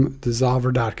 Instagram,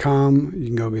 DSSOLVR.com. You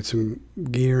can go get some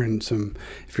gear and some,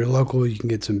 if you're local, you can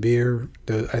get some beer.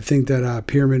 I think that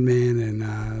Pyramid Man and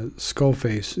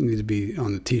Skullface need to be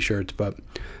on the t-shirts, but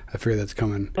I figure that's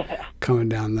coming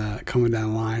down the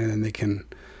line, and then they can,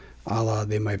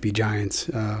 they might be giants.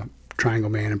 Triangle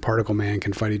Man and Particle Man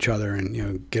can fight each other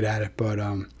and get at it, but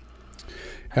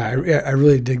I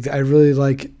really dig. I really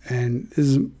like, and this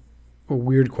is a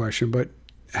weird question, but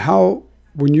how,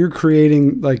 when you're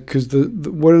creating, like, because the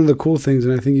one of the cool things,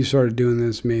 and I think you started doing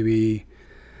this maybe,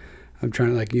 I'm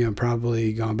trying to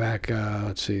probably going back,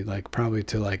 let's see, like probably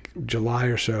to like July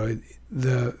or so.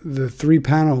 The 3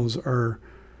 panels are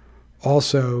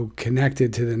also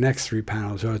connected to the next 3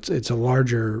 panels, so it's a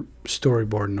larger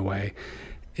storyboard in a way.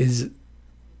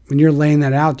 When you're laying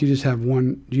that out, do you just have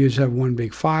one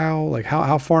big file? Like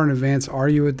how far in advance are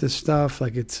you with this stuff?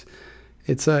 Like it's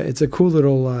a cool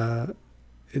little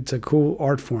it's a cool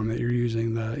art form that you're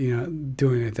using,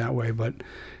 doing it that way. But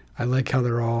I like how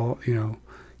they're all,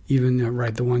 even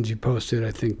the ones you posted,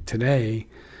 I think today,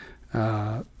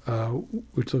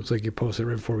 which looks like you posted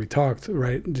right before we talked,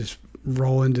 right? Just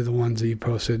roll into the ones that you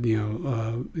posted,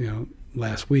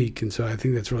 last week. And so I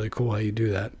think that's really cool how you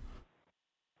do that.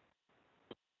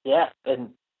 Yeah,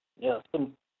 and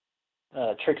some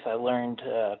tricks I learned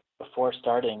before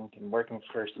starting and working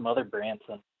for some other brands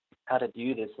on how to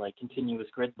do this like continuous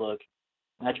grid look.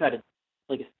 And I try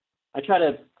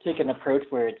to take an approach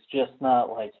where it's just not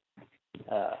like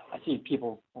I see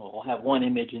people will have one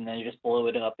image and then you just blow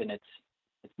it up, and it's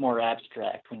more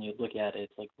abstract when you look at it.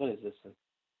 It's like, what is this, a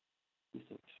piece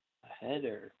of a head,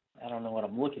 or I don't know what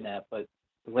I'm looking at. But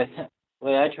the way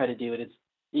I try to do it is,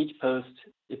 each post,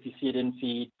 if you see it in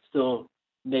feed, still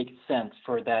makes sense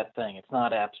for that thing. It's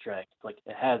not abstract. Like,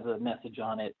 it has a message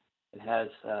on it. It has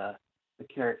the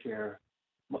character,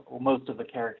 most of the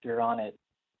character on it,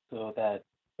 so that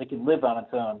it can live on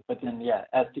its own. But then,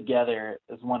 as together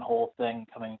as one whole thing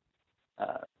coming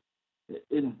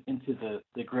into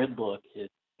the grid look,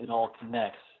 it all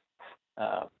connects.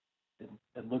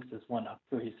 It looks as one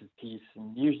cohesive piece.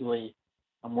 And usually,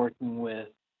 I'm working with,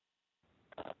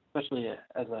 especially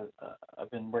as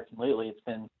I've been working lately, it's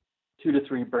been 2 to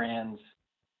 3 brands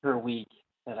per week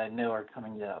that I know are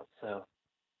coming out. So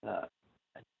I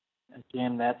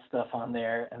jam that stuff on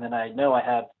there, and then I know I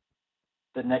have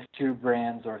the next 2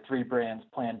 brands or 3 brands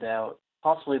planned out,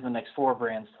 possibly the next 4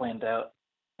 brands planned out,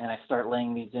 and I start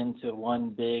laying these into one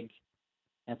big,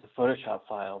 it's a Photoshop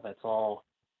file that's all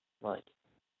like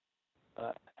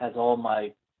has all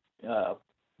my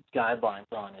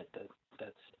guidelines on it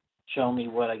that's show me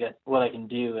what I can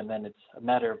do, and then it's a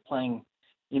matter of playing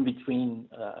in between,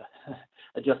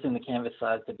 adjusting the canvas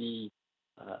size to be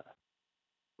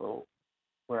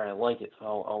where I like it.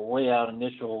 So I'll lay out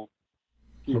initial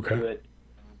piece to it.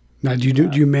 Now, do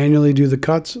you manually do the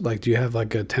cuts? Like, do you have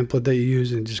like a template that you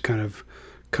use and just kind of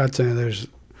cuts? And there's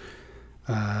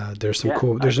some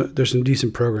cool, there's some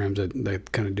decent programs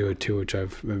that kind of do it too, which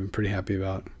I've been pretty happy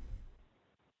about.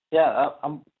 Yeah,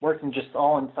 I'm working just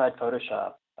all inside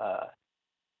Photoshop.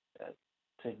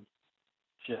 To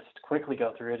just quickly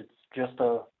go through it, it's just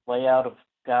a layout of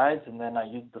guides, and then I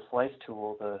use the slice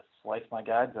tool to slice my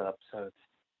guides up. So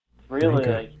it's really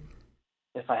like,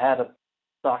 if I had a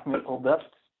document pulled up,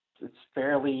 it's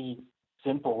fairly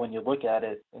simple when you look at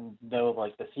it and know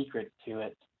like the secret to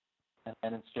it. And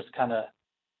then it's just kind of,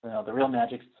 the real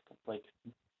magic's like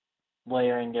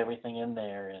layering everything in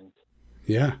there, and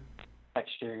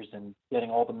textures, and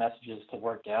getting all the messages to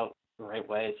work out the right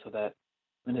way so that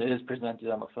when it is presented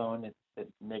on the phone, it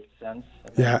makes sense.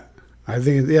 I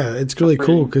think it's really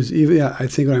cool, because even I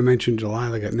think when I mentioned July,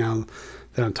 like now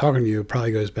that I'm talking to you, it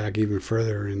probably goes back even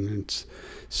further, and it's,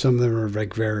 some of them are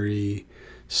like very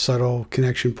subtle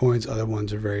connection points, other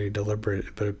ones are very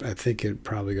deliberate, but I think it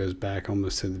probably goes back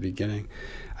almost to the beginning.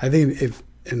 I think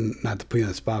and not to put you on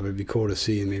the spot, but it'd be cool to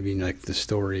see, and maybe like the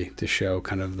story to show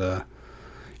kind of the,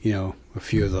 a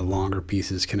few of the longer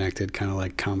pieces connected, kind of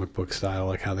like comic book style,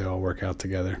 like how they all work out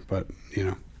together. But,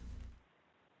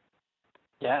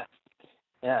 Yeah,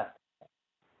 yeah.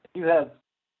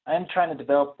 I'm trying to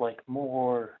develop like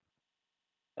more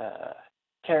uh,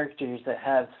 characters that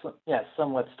have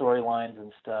somewhat storylines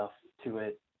and stuff to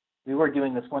it. We were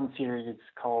doing this one series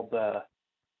called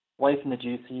Life in the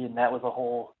Juicy, and that was a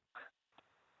whole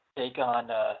take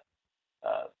on uh,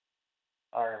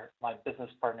 our my business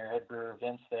partner head brewer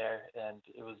Vince there, and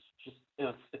it's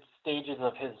stages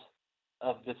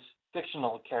of this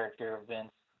fictional character of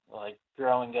Vince, like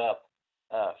growing up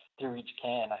through each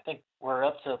can. I think we're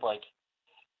up to like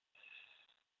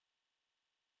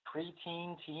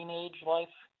preteen, teenage life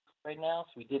right now.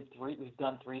 So we've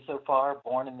done three so far.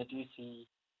 Born in the Juicy,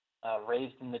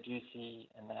 raised in the Juicy,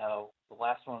 and now the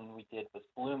last one we did was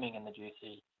blooming in the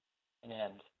Juicy.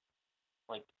 And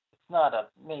like it's not a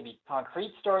maybe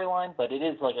concrete storyline, but it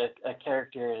is like a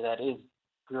character that is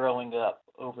growing up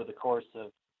over the course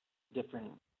of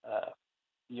different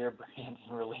beer brands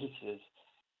and releases.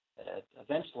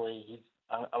 Eventually,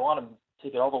 I want to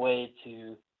take it all the way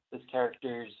to this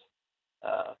character's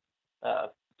uh,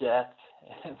 death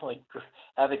and like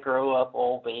have it grow up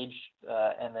old age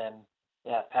and then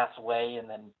pass away and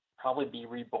then probably be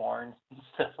reborn and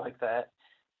stuff like that.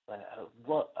 But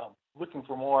I'm looking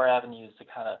for more avenues to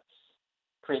kind of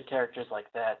create characters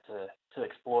like that to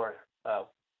explore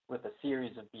with a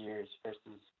series of beers versus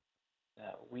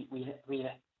we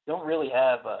don't really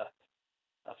have a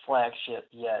flagship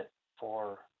yet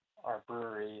for our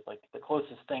brewery. Like the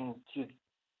closest thing to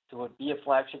would be a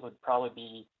flagship would probably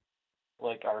be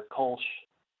like our Kolsch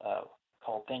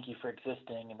called Thank You for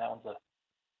Existing, and that one's a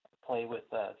play with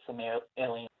some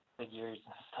alien figures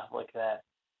and stuff like that.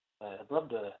 But I'd love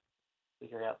to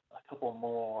figure out a couple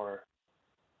more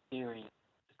series,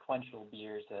 sequential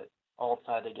beers that all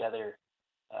tie together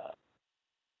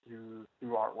through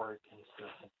artwork and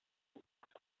stuff.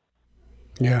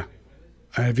 Yeah.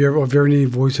 If you ever need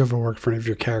voiceover work for any of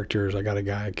your characters, I got a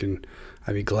guy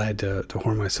I'd be glad to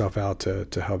horn myself out to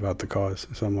help out the cause.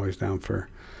 So I'm always down for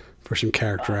some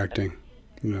character acting.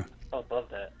 You know. I'd love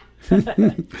that.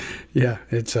 Yeah,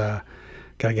 it's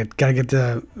gotta get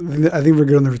the. I think we're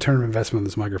good on the return of investment on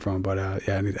this microphone, but I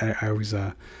always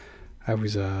offer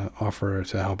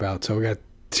to help out. So we got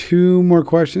two more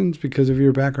questions because of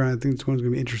your background. I think this one's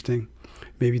gonna be interesting.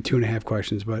 Maybe 2.5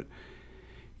 questions, but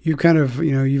you kind of,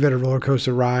 you've had a roller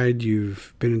coaster ride.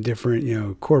 You've been in different,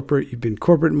 corporate. You've been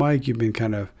corporate Mike. You've been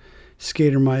kind of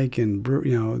skater Mike, and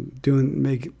doing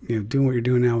what you're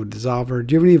doing now with DSSOLVR.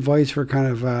 Do you have any advice for kind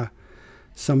of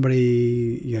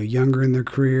somebody younger in their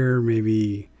career,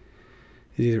 maybe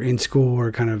either in school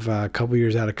or kind of a couple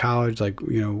years out of college,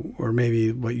 or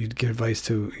maybe what you'd give advice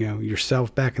to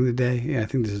yourself back in the day? Yeah, I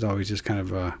think this is always just kind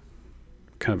of a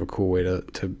cool way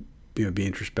to be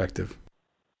introspective.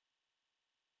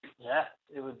 Yeah,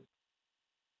 it would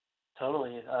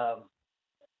totally.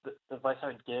 The advice I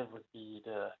would give would be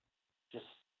to just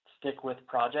stick with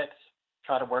projects,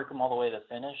 try to work them all the way to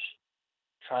finish,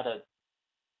 try to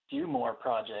do more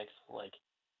projects. Like,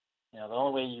 the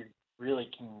only way you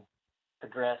really can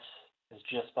progress is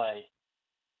just by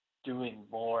doing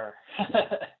more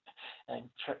and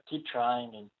keep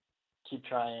trying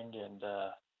and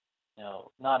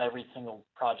not every single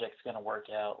project's going to work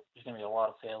out. There's going to be a lot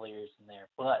of failures in there,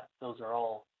 but those are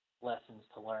all lessons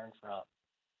to learn from.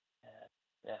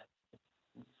 And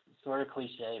it's sort of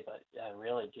cliche, but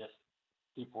really just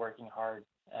keep working hard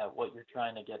at what you're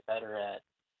trying to get better at.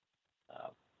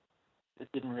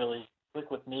 It didn't really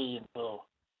click with me until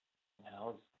I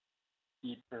was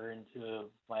deeper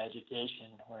into my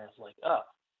education, where it's like, oh,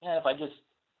 yeah, if I just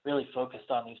really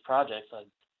focused on these projects, I'd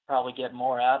probably get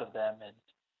more out of them and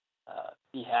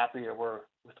be happier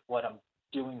with what I'm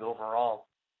doing overall.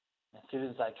 And as soon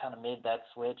as I kind of made that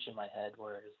switch in my head,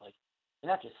 where it was like,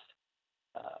 just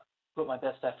put my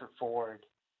best effort forward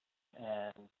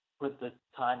and put the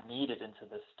time needed into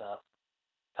this stuff,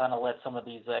 kind of let some of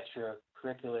these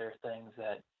extracurricular things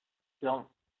that don't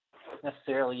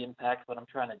necessarily impact what I'm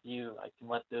trying to do, I can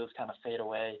let those kind of fade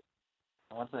away.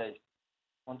 And once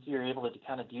you're able to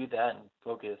kind of do that and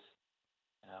focus,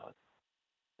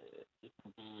 it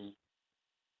can be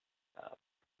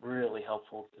really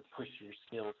helpful to push your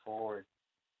skills forward.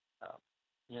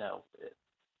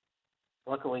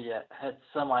 Luckily I had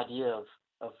some idea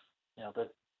of the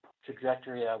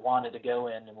trajectory I wanted to go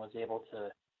in and was able to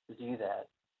do that.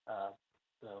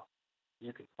 So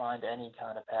you could find any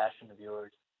kind of passion of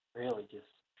yours, really just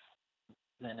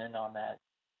zen in on that,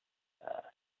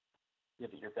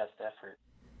 give it your best effort.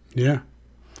 Yeah,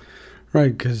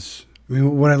 right, because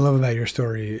what I love about your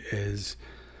story is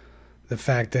the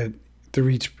fact that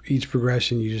through each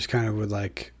progression, you just kind of would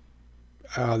like,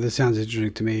 oh, this sounds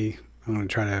interesting to me. I'm going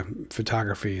to try to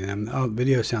photography, and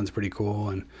video sounds pretty cool,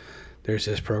 and there's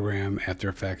this program, After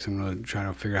Effects. I'm going to try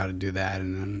to figure out how to do that,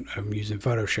 and then I'm using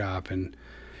Photoshop, and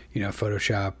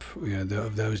Photoshop,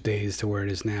 of those days to where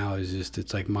it is now is just,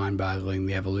 it's like mind-boggling,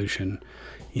 the evolution.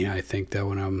 I think that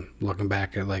when I'm looking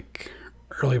back at like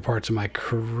early parts of my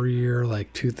career,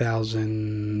 like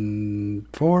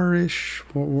 2004-ish,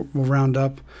 we'll round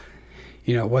up,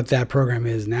 what that program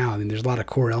is now. I mean, there's a lot of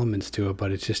core elements to it,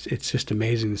 but it's just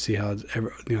amazing to see how it's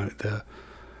ever,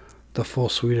 the full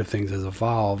suite of things has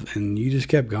evolved, and you just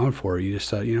kept going for it. You just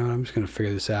thought, I'm just going to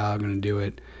figure this out. I'm going to do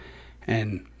it.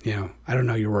 And, I don't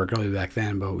know your work really back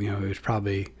then, but, it was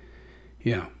probably,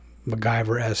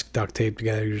 MacGyver-esque duct tape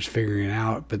together. You're just figuring it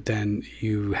out. But then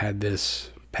you had this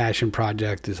passion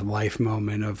project, this life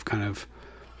moment of kind of,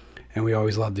 and we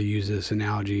always love to use this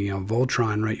analogy,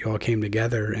 Voltron, right? You all came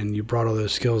together and you brought all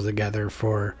those skills together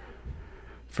for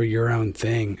your own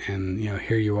thing. And,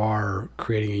 here you are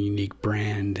creating a unique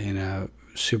brand in a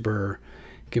super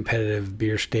competitive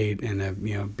beer state and a,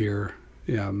 beer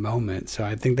moment. So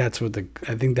I think that's you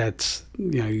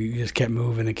just kept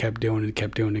moving and kept doing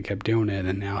it.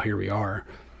 And now here we are.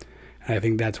 And I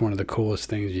think that's one of the coolest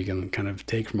things you can kind of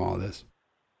take from all of this.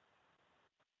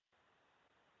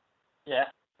 Yeah.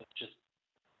 It's just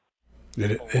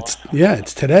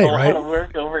it's today, right? A lot of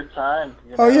work over time.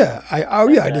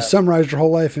 I just summarized your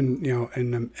whole life in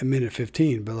a minute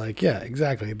 15, but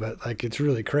exactly. But it's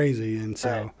really crazy, and so.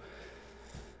 Right.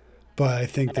 But I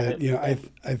think that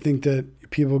I think that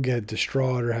people get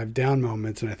distraught or have down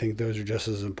moments, and I think those are just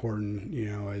as important,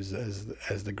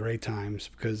 as the great times,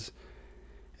 because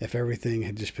if everything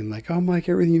had just been like, oh, Mike,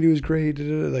 everything you do is great,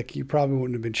 like you probably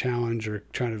wouldn't have been challenged or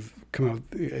trying to come up,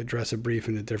 address a brief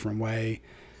in a different way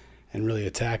and really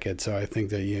attack it. So I think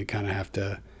that you kind of have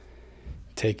to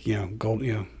take, gold,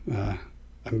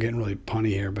 I'm getting really punny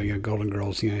here, but Golden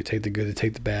Girls, take the good,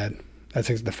 take the bad. That's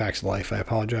the facts of life. I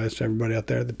apologize to everybody out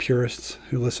there, the purists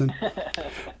who listen.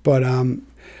 But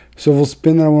so we'll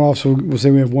spin that one off. So we'll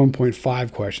say we have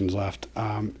 1.5 questions left.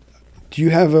 Do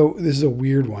you have this is a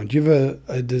weird one. Do you have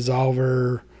a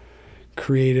Dissolver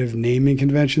creative naming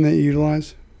convention that you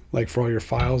utilize? Like for all your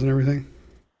files and everything?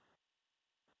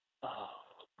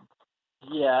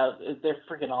 Yeah, they're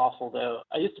freaking awful though.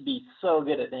 I used to be so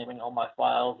good at naming all my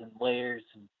files and layers,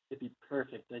 and it'd be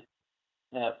perfect.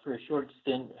 For a short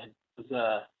stint, I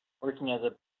was working as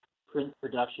a print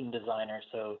production designer,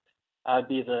 so I'd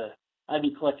be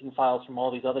collecting files from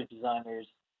all these other designers,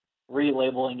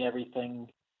 relabeling everything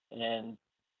and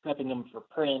prepping them for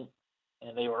print,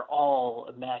 and they were all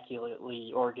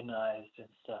immaculately organized and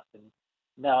stuff. And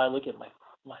now I look at my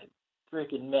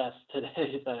freaking mess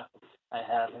today that I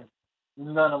have, and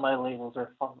none of my labels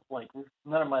are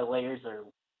none of my layers are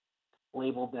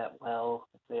labeled that well.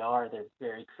 If they are, they're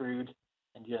very crude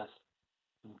and just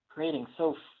creating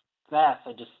so fast.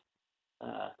 I just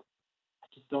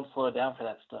don't slow down for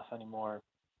that stuff anymore.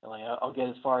 I'll get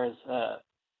as far as the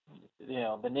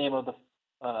name of the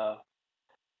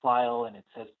file, and it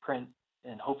says print,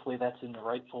 and hopefully that's in the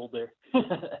right folder.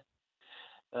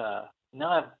 Now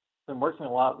I've been working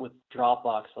a lot with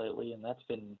Dropbox lately, and that's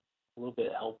been a little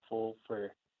bit helpful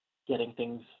for getting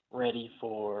things ready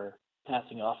for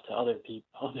passing off to other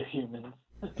humans.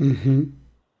 Mm-hmm.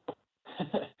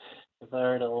 If I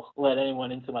were to let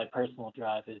anyone into my personal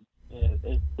drive, it's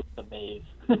a maze.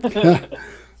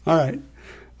 All right,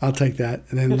 I'll take that.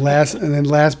 And then last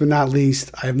but not least,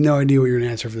 I have no idea what you're going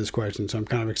to answer for this question, so I'm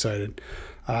kind of excited.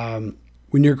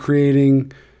 When you're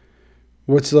creating,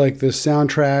 what's like the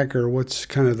soundtrack, or what's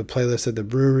kind of the playlist at the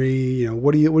brewery?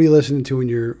 What are you listening to when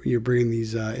you're bringing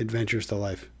these adventures to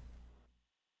life?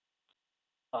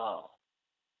 Oh,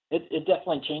 it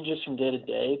definitely changes from day to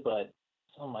day, but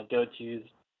some of my go-tos,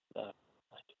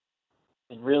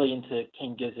 been really into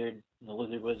King Gizzard and the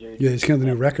Lizard Wizard. Yeah, it's kind of the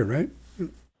new record, right?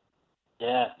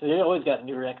 Yeah, they always got a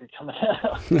new record coming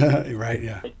out. Right,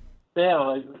 yeah. Damn,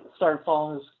 I started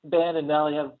following this band, and now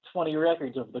they have 20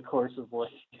 records over the course of a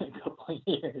couple of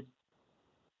years.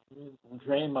 I'm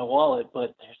draining my wallet,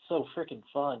 but they're so freaking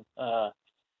fun.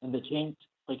 And they change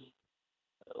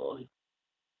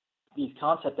these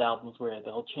concept albums where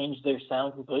they'll change their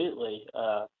sound completely,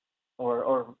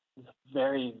 or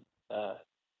vary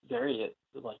it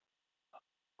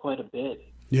quite a bit.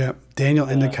 Yeah, Daniel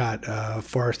Endicott,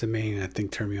 Forest of Maine, I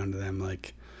think turned me on to them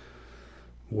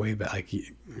way back,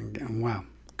 wow,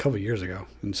 a couple of years ago.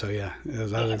 And so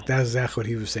that's exactly what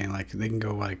he was saying. They can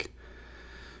go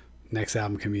next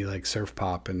album can be surf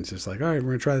pop, and it's just all right, we're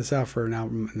gonna try this out for an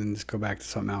album and then just go back to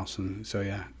something else. And so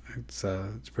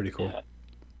it's pretty cool.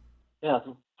 Yeah,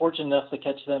 fortunate enough to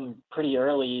catch them pretty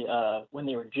early when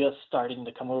they were just starting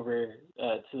to come over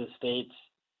to the States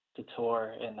to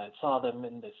tour, and I saw them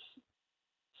in this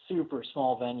super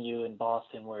small venue in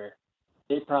Boston where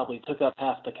they probably took up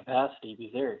half the capacity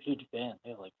because they're a huge band.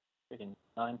 They had like freaking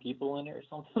 9 people in it or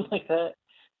something like that.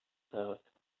 So,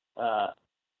 but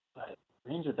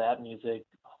range of that music,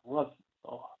 I love.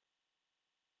 Oh,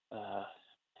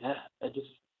 yeah, I just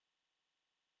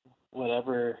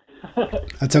whatever.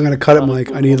 That's I'm gonna cut it,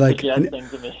 Mike. I need like I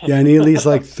need at least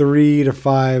like 3 to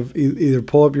 5. Either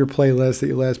pull up your playlist that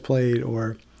you last played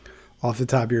or off the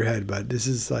top of your head. But this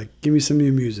is like, give me some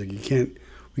new music.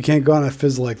 We can't go on a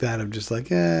fizzle like that of just like,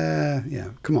 yeah,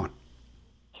 come on.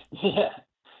 Yeah,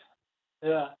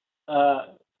 yeah.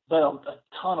 But a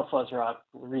ton of fuzz rock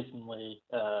recently.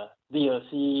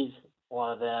 VOCs, a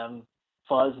lot of them.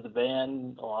 Fuzz the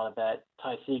band, a lot of that.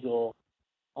 Ty Segall,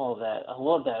 all of that. I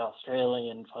love that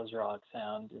Australian fuzz rock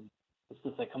sound, and the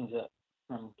stuff that comes up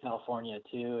from California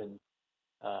too, and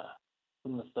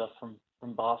some of the stuff from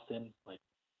Boston, like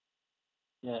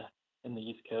yeah, in the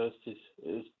East Coast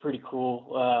is pretty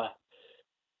cool.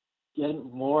 Getting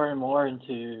more and more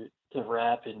into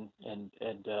rap and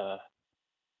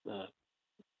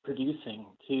producing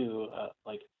too.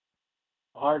 Like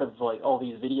part of like all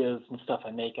these videos and stuff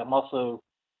I make, I'm also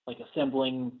like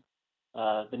assembling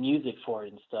the music for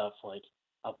it and stuff. Like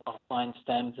I'll find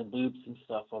stems and loops and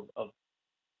stuff of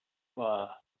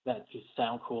that just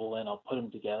sound cool, and I'll put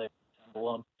them together,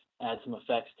 assemble them, add some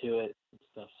effects to it and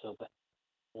stuff. So that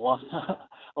a lot,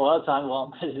 a lot of time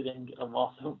while I'm editing, I'm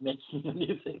also making the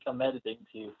music I'm editing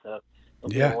too. So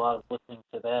there'll be a lot of listening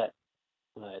to that.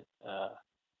 But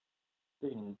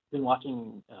been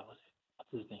watching what's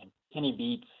his name, Kenny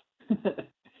Beats.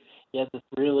 He has this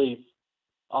really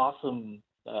awesome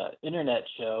internet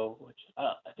show, which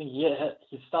I think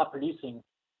he stopped producing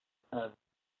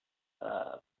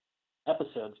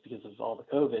episodes because of all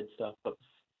the COVID stuff. But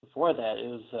before that, it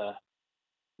was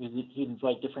he'd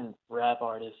invite different rap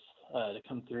artists to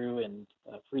come through and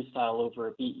freestyle over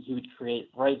a beat he would create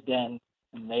right then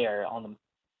and there on them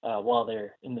while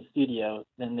they're in the studio.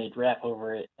 Then they'd rap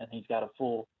over it, and he's got a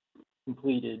full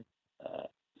completed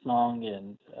song,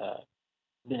 and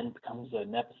then it becomes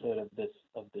an episode of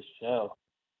this show.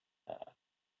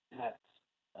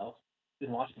 I've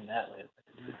been watching that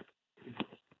lately. It's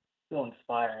so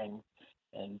inspiring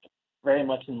and very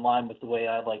much in line with the way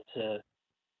I like to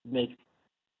make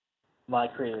my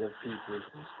creative pieces.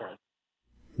 Like,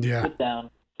 sit down,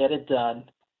 get it done,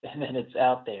 and then it's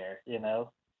out there,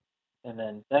 And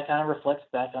then that kind of reflects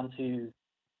back onto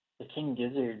the King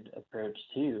Gizzard approach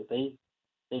too. They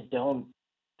don't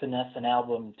finesse an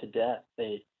album to death.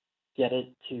 They get it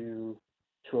to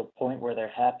a point where they're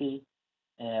happy,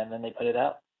 and then they put it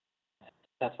out.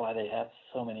 That's why they have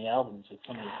so many albums with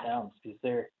so many sounds, because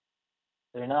they're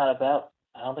not about.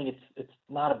 I don't think it's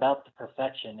not about the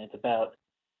perfection. It's about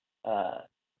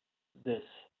this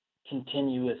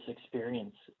continuous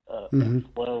experience and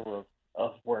flow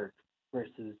of work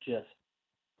versus just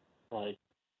like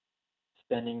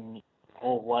spending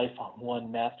whole life on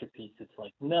one masterpiece. It's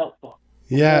like, no.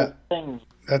 Yeah,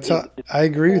 I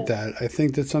agree with that. I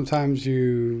think that sometimes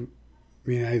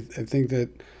I think that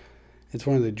it's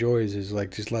one of the joys is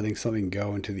like just letting something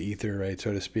go into the ether, right,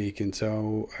 so to speak. And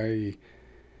so I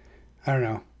don't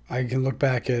know. I can look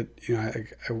back at, I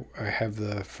have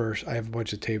I have a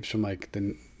bunch of tapes from like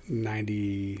the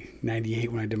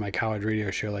 98 when I did my college radio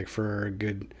show, like for a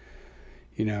good,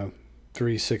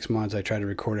 3-6 months. I tried to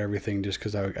record everything just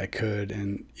because I could.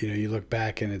 And, you look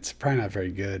back and it's probably not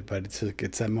very good, but it's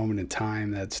that moment in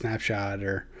time, that snapshot,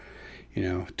 or,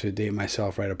 to date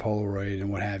myself, write a Polaroid and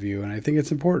what have you. And I think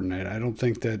it's important. I don't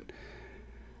think that,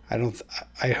 I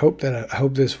hope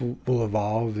this will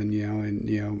evolve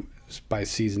and, by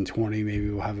season 20, maybe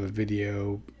we'll have a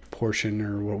video portion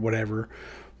or whatever.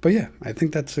 But yeah, I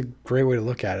think that's a great way to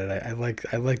look at it. I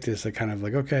like this, kind of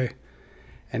like, okay.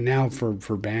 And now for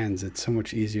bands, it's so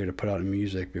much easier to put out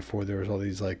music. Before there was all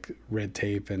these like red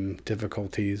tape and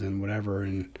difficulties and whatever.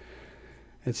 And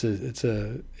it's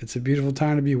a beautiful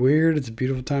time to be weird. It's a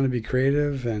beautiful time to be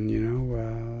creative. And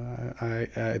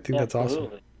I think that's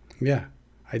awesome. Yeah,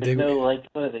 I dig. There's no like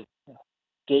what are they,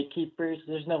 gatekeepers.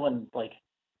 There's no one like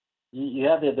you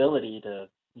have the ability to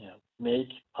make,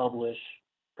 publish,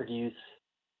 produce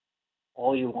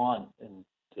all you want, and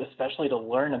especially to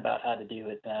learn about how to do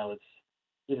it now. It's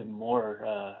even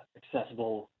more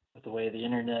accessible with the way the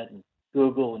internet and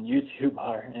Google and YouTube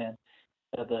are, and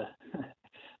the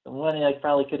money I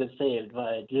probably could have saved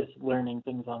by just learning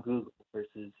things on Google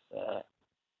versus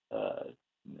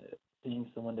paying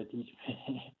someone to teach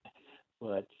me.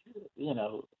 But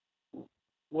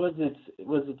was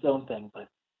was its own thing, but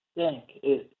dang,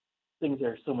 things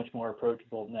are so much more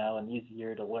approachable now and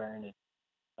easier to learn and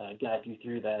guide you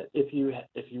through that if you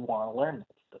want to learn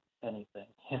anything,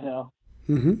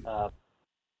 Mm-hmm.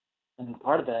 And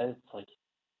part of that is like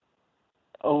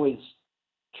always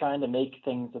trying to make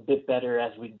things a bit better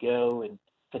as we go and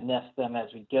finesse them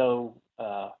as we go.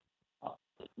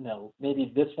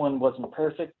 Maybe this one wasn't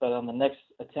perfect, but on the next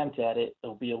attempt at it,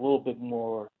 it'll be a little bit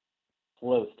more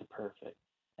close to perfect.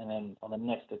 And then on the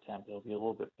next attempt, it'll be a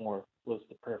little bit more close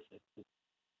to perfect.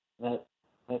 That's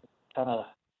kind of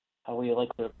how we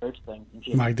like to approach things.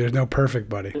 Mike, there's no perfect,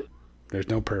 buddy. There's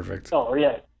no perfect. Oh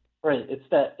yeah, right. It's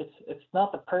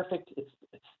not the perfect. It's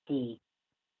the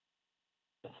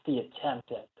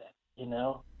attempt at that. It's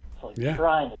like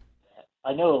trying to do that.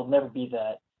 I know it'll never be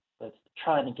that, but it's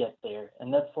trying to get there,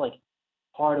 and that's like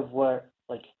part of where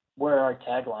our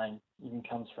tagline even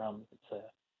comes from. It's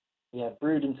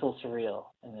brewed until surreal,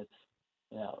 and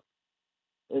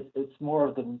it's more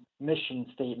of the mission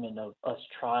statement of us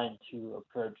trying to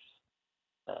approach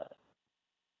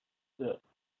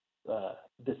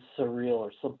this surreal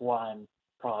or sublime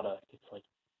product. It's like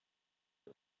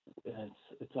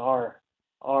it's our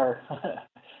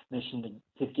mission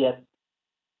to get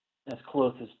as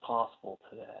close as possible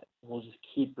to that. We'll just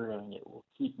keep brewing it. We'll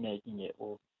keep making it.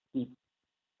 We'll keep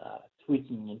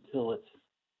tweaking until it's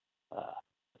as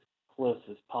close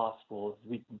as possible as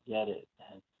we can get it.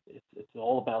 And it's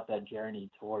all about that journey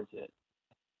towards it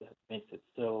that makes it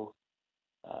so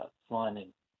fun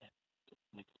and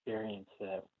an experience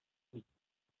that we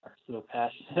are so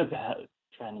passionate about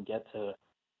trying to get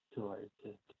towards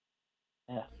it.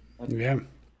 Yeah.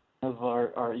 Of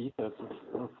our ethos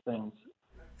of things.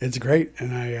 It's great,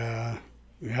 and I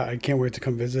can't wait to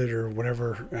come visit or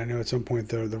whatever. I know at some point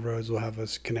the roads will have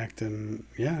us connect, and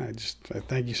I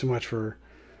thank you so much for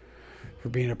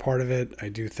being a part of it. I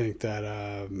do think that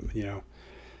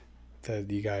that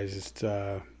you guys just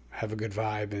have a good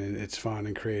vibe, and it's fun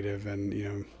and creative,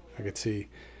 and I could see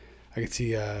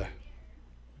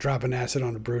dropping acid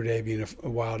on a brew day being a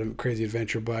wild and crazy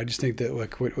adventure. But I just think that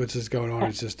what's just going on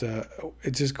is just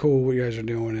it's just cool what you guys are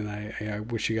doing, and I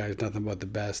wish you guys nothing but the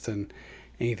best, and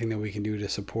anything that we can do to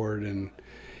support and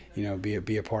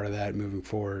be a part of that moving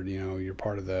forward. You're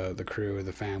part of the crew,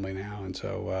 the family now, and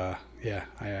so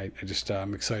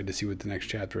I'm excited to see what the next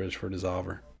chapter is for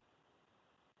DSSOLVR.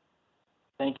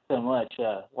 Thank you so much.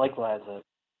 Likewise, I'm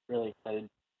really excited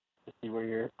to see where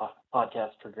your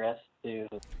podcast progressed to.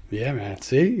 Yeah, man.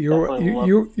 See, you're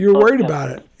worried about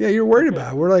it. Yeah, you're worried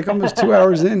about it. We're like almost 2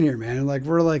 hours in here, man. Like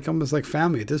we're like almost like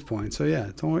family at this point. So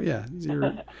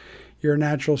you're a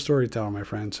natural storyteller, my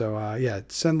friend. So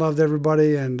send love to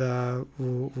everybody, and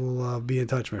we'll be in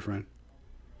touch, my friend.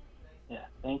 Yeah,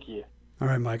 thank you. All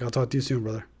right, Mike. I'll talk to you soon,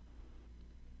 brother.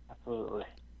 Absolutely.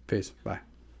 Peace. Bye.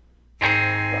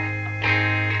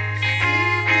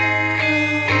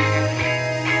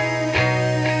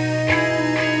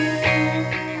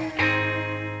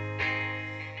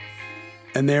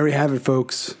 And there we have it,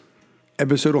 folks.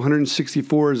 Episode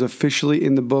 164 is officially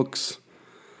in the books.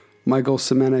 Michael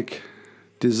Semenec,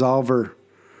 DSSOLVR.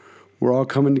 We're all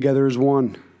coming together as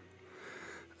one.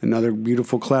 Another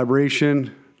beautiful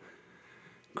collaboration.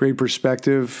 Great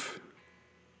perspective.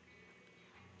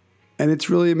 And it's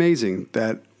really amazing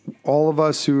that all of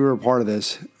us who are a part of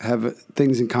this have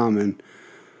things in common,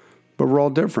 but we're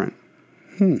all different.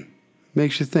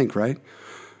 Makes you think, right?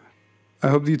 I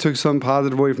hope that you took some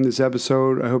positive away from this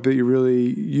episode. I hope that you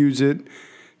really use it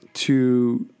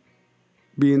to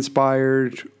be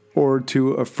inspired or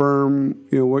to affirm,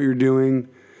 what you're doing.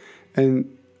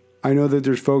 And I know that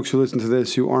there's folks who listen to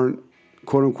this who aren't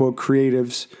quote unquote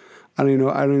creatives. I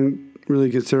don't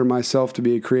really consider myself to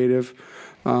be a creative,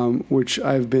 which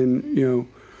I've been,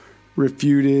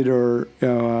 refuted or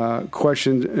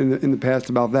questioned in the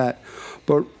past about that.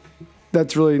 But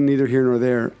that's really neither here nor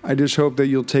there. I just hope that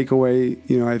you'll take away,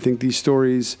 I think these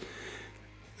stories,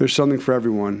 there's something for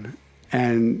everyone.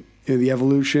 And the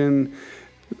evolution,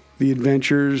 the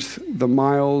adventures, the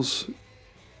miles,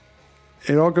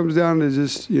 it all comes down to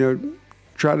just,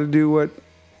 try to do what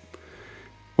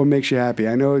makes you happy.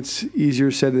 I know it's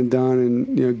easier said than done,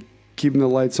 and, keeping the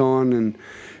lights on and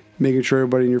making sure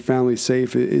everybody in your family is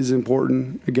safe is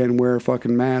important. Again, wear a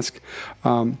fucking mask.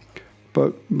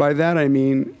 But by that, I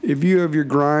mean, if you have your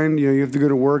grind, you have to go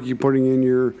to work, you're putting in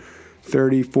your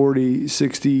 30, 40,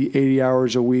 60, 80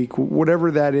 hours a week, whatever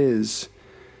that is,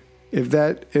 if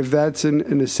that's a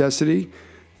necessity,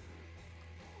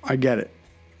 I get it.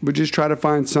 But just try to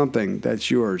find something that's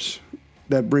yours,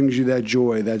 that brings you that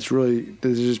joy, that's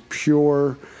just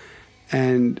pure,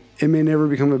 and it may never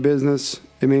become a business,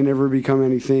 it may never become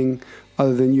anything,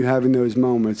 other than you having those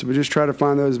moments. But just try to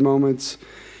find those moments,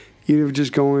 even if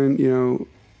just going,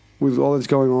 with all that's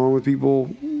going on with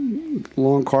people,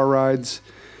 long car rides,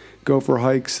 go for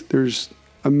hikes. There's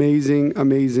amazing,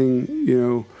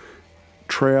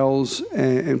 trails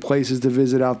and places to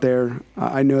visit out there.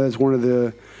 I know that's one of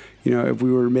the, if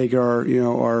we were to make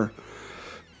our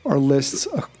lists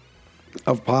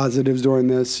of positives during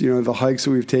this, the hikes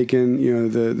that we've taken,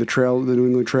 the New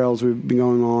England trails we've been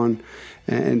going on,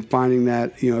 and finding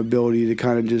that, ability to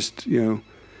kind of just,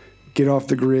 get off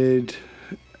the grid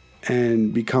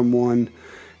and become one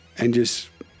and just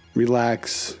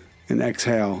relax and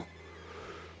exhale.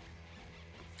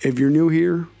 If you're new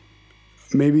here,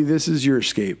 maybe this is your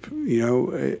escape.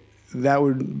 That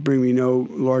would bring me no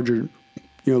larger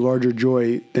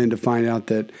joy than to find out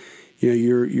that,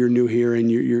 you're new here and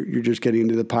you're just getting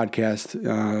into the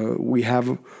podcast. We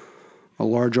have a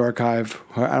large archive.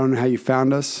 I don't know how you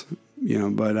found us,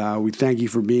 but we thank you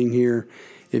for being here.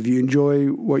 If you enjoy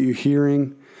what you're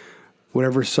hearing,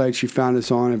 whatever sites you found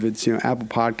us on, if it's Apple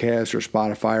Podcasts or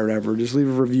Spotify or whatever, just leave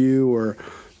a review or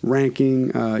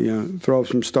ranking. Throw up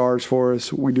some stars for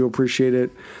us. We do appreciate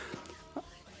it.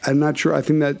 I'm not sure. I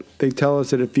think that they tell us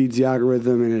that it feeds the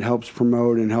algorithm and it helps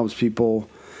promote and helps people,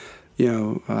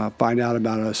 find out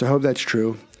about us. I hope that's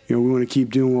true. We want to keep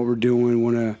doing what we're doing. We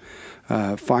want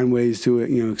to find ways to,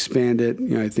 expand it.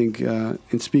 I think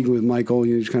in speaking with Michael,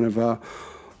 just kind of,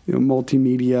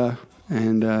 multimedia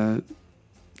and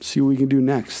see what we can do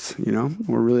next.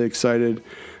 We're really excited.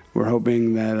 We're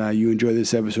hoping that you enjoy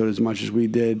this episode as much as we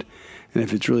did. And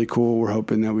if it's really cool, we're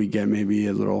hoping that we get maybe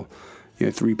a little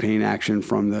 3-pane action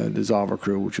from the DSSOLVR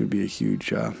crew, which would be a huge,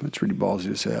 that's really ballsy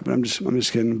to say that, but I'm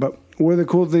just kidding. But one of the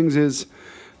cool things is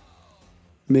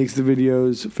makes the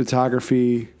videos,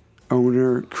 photography,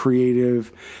 owner,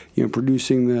 creative,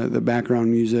 producing the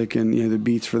background music and, the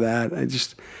beats for that.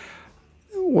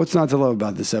 What's not to love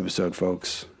about this episode,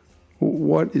 folks?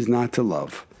 What is not to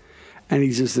love? And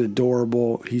he's just an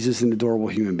adorable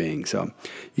human being. So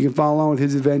you can follow along with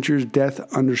his adventures,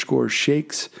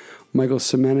 Death_Shakes. Michael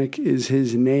Semenec is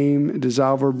his name.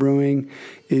 DSSOLVR Brewing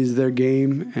is their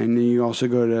game. And then you also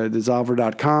go to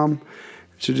DSSOLVR.com.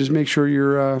 So just make sure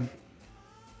you're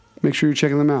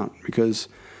checking them out, because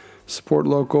support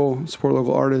local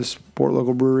artists, support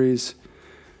local breweries.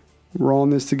 We're all in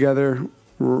this together.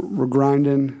 We're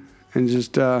grinding, and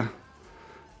just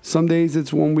some days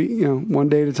it's 1 week, one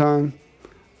day at a time.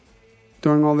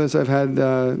 During all this, I've had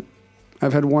 1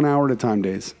 hour at a time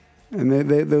days, and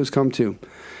those come too.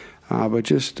 But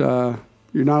just you're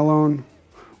not alone.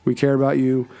 We care about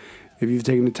you. If you've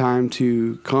taken the time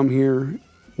to come here,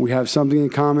 we have something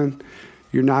in common.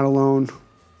 You're not alone.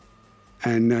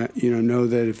 And know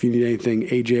that if you need anything,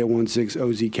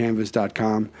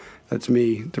 aj@16ozcanvas.com. That's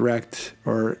me, direct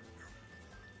or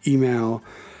email,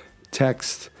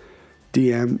 text,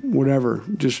 DM, whatever.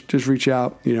 Just reach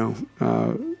out.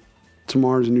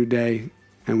 Tomorrow's a new day,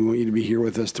 and we want you to be here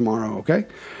with us tomorrow, okay?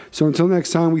 So until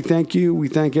next time, we thank you. We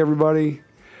thank everybody.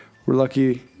 We're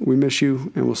lucky. We miss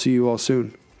you, and we'll see you all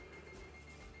soon.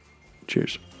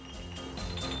 Cheers.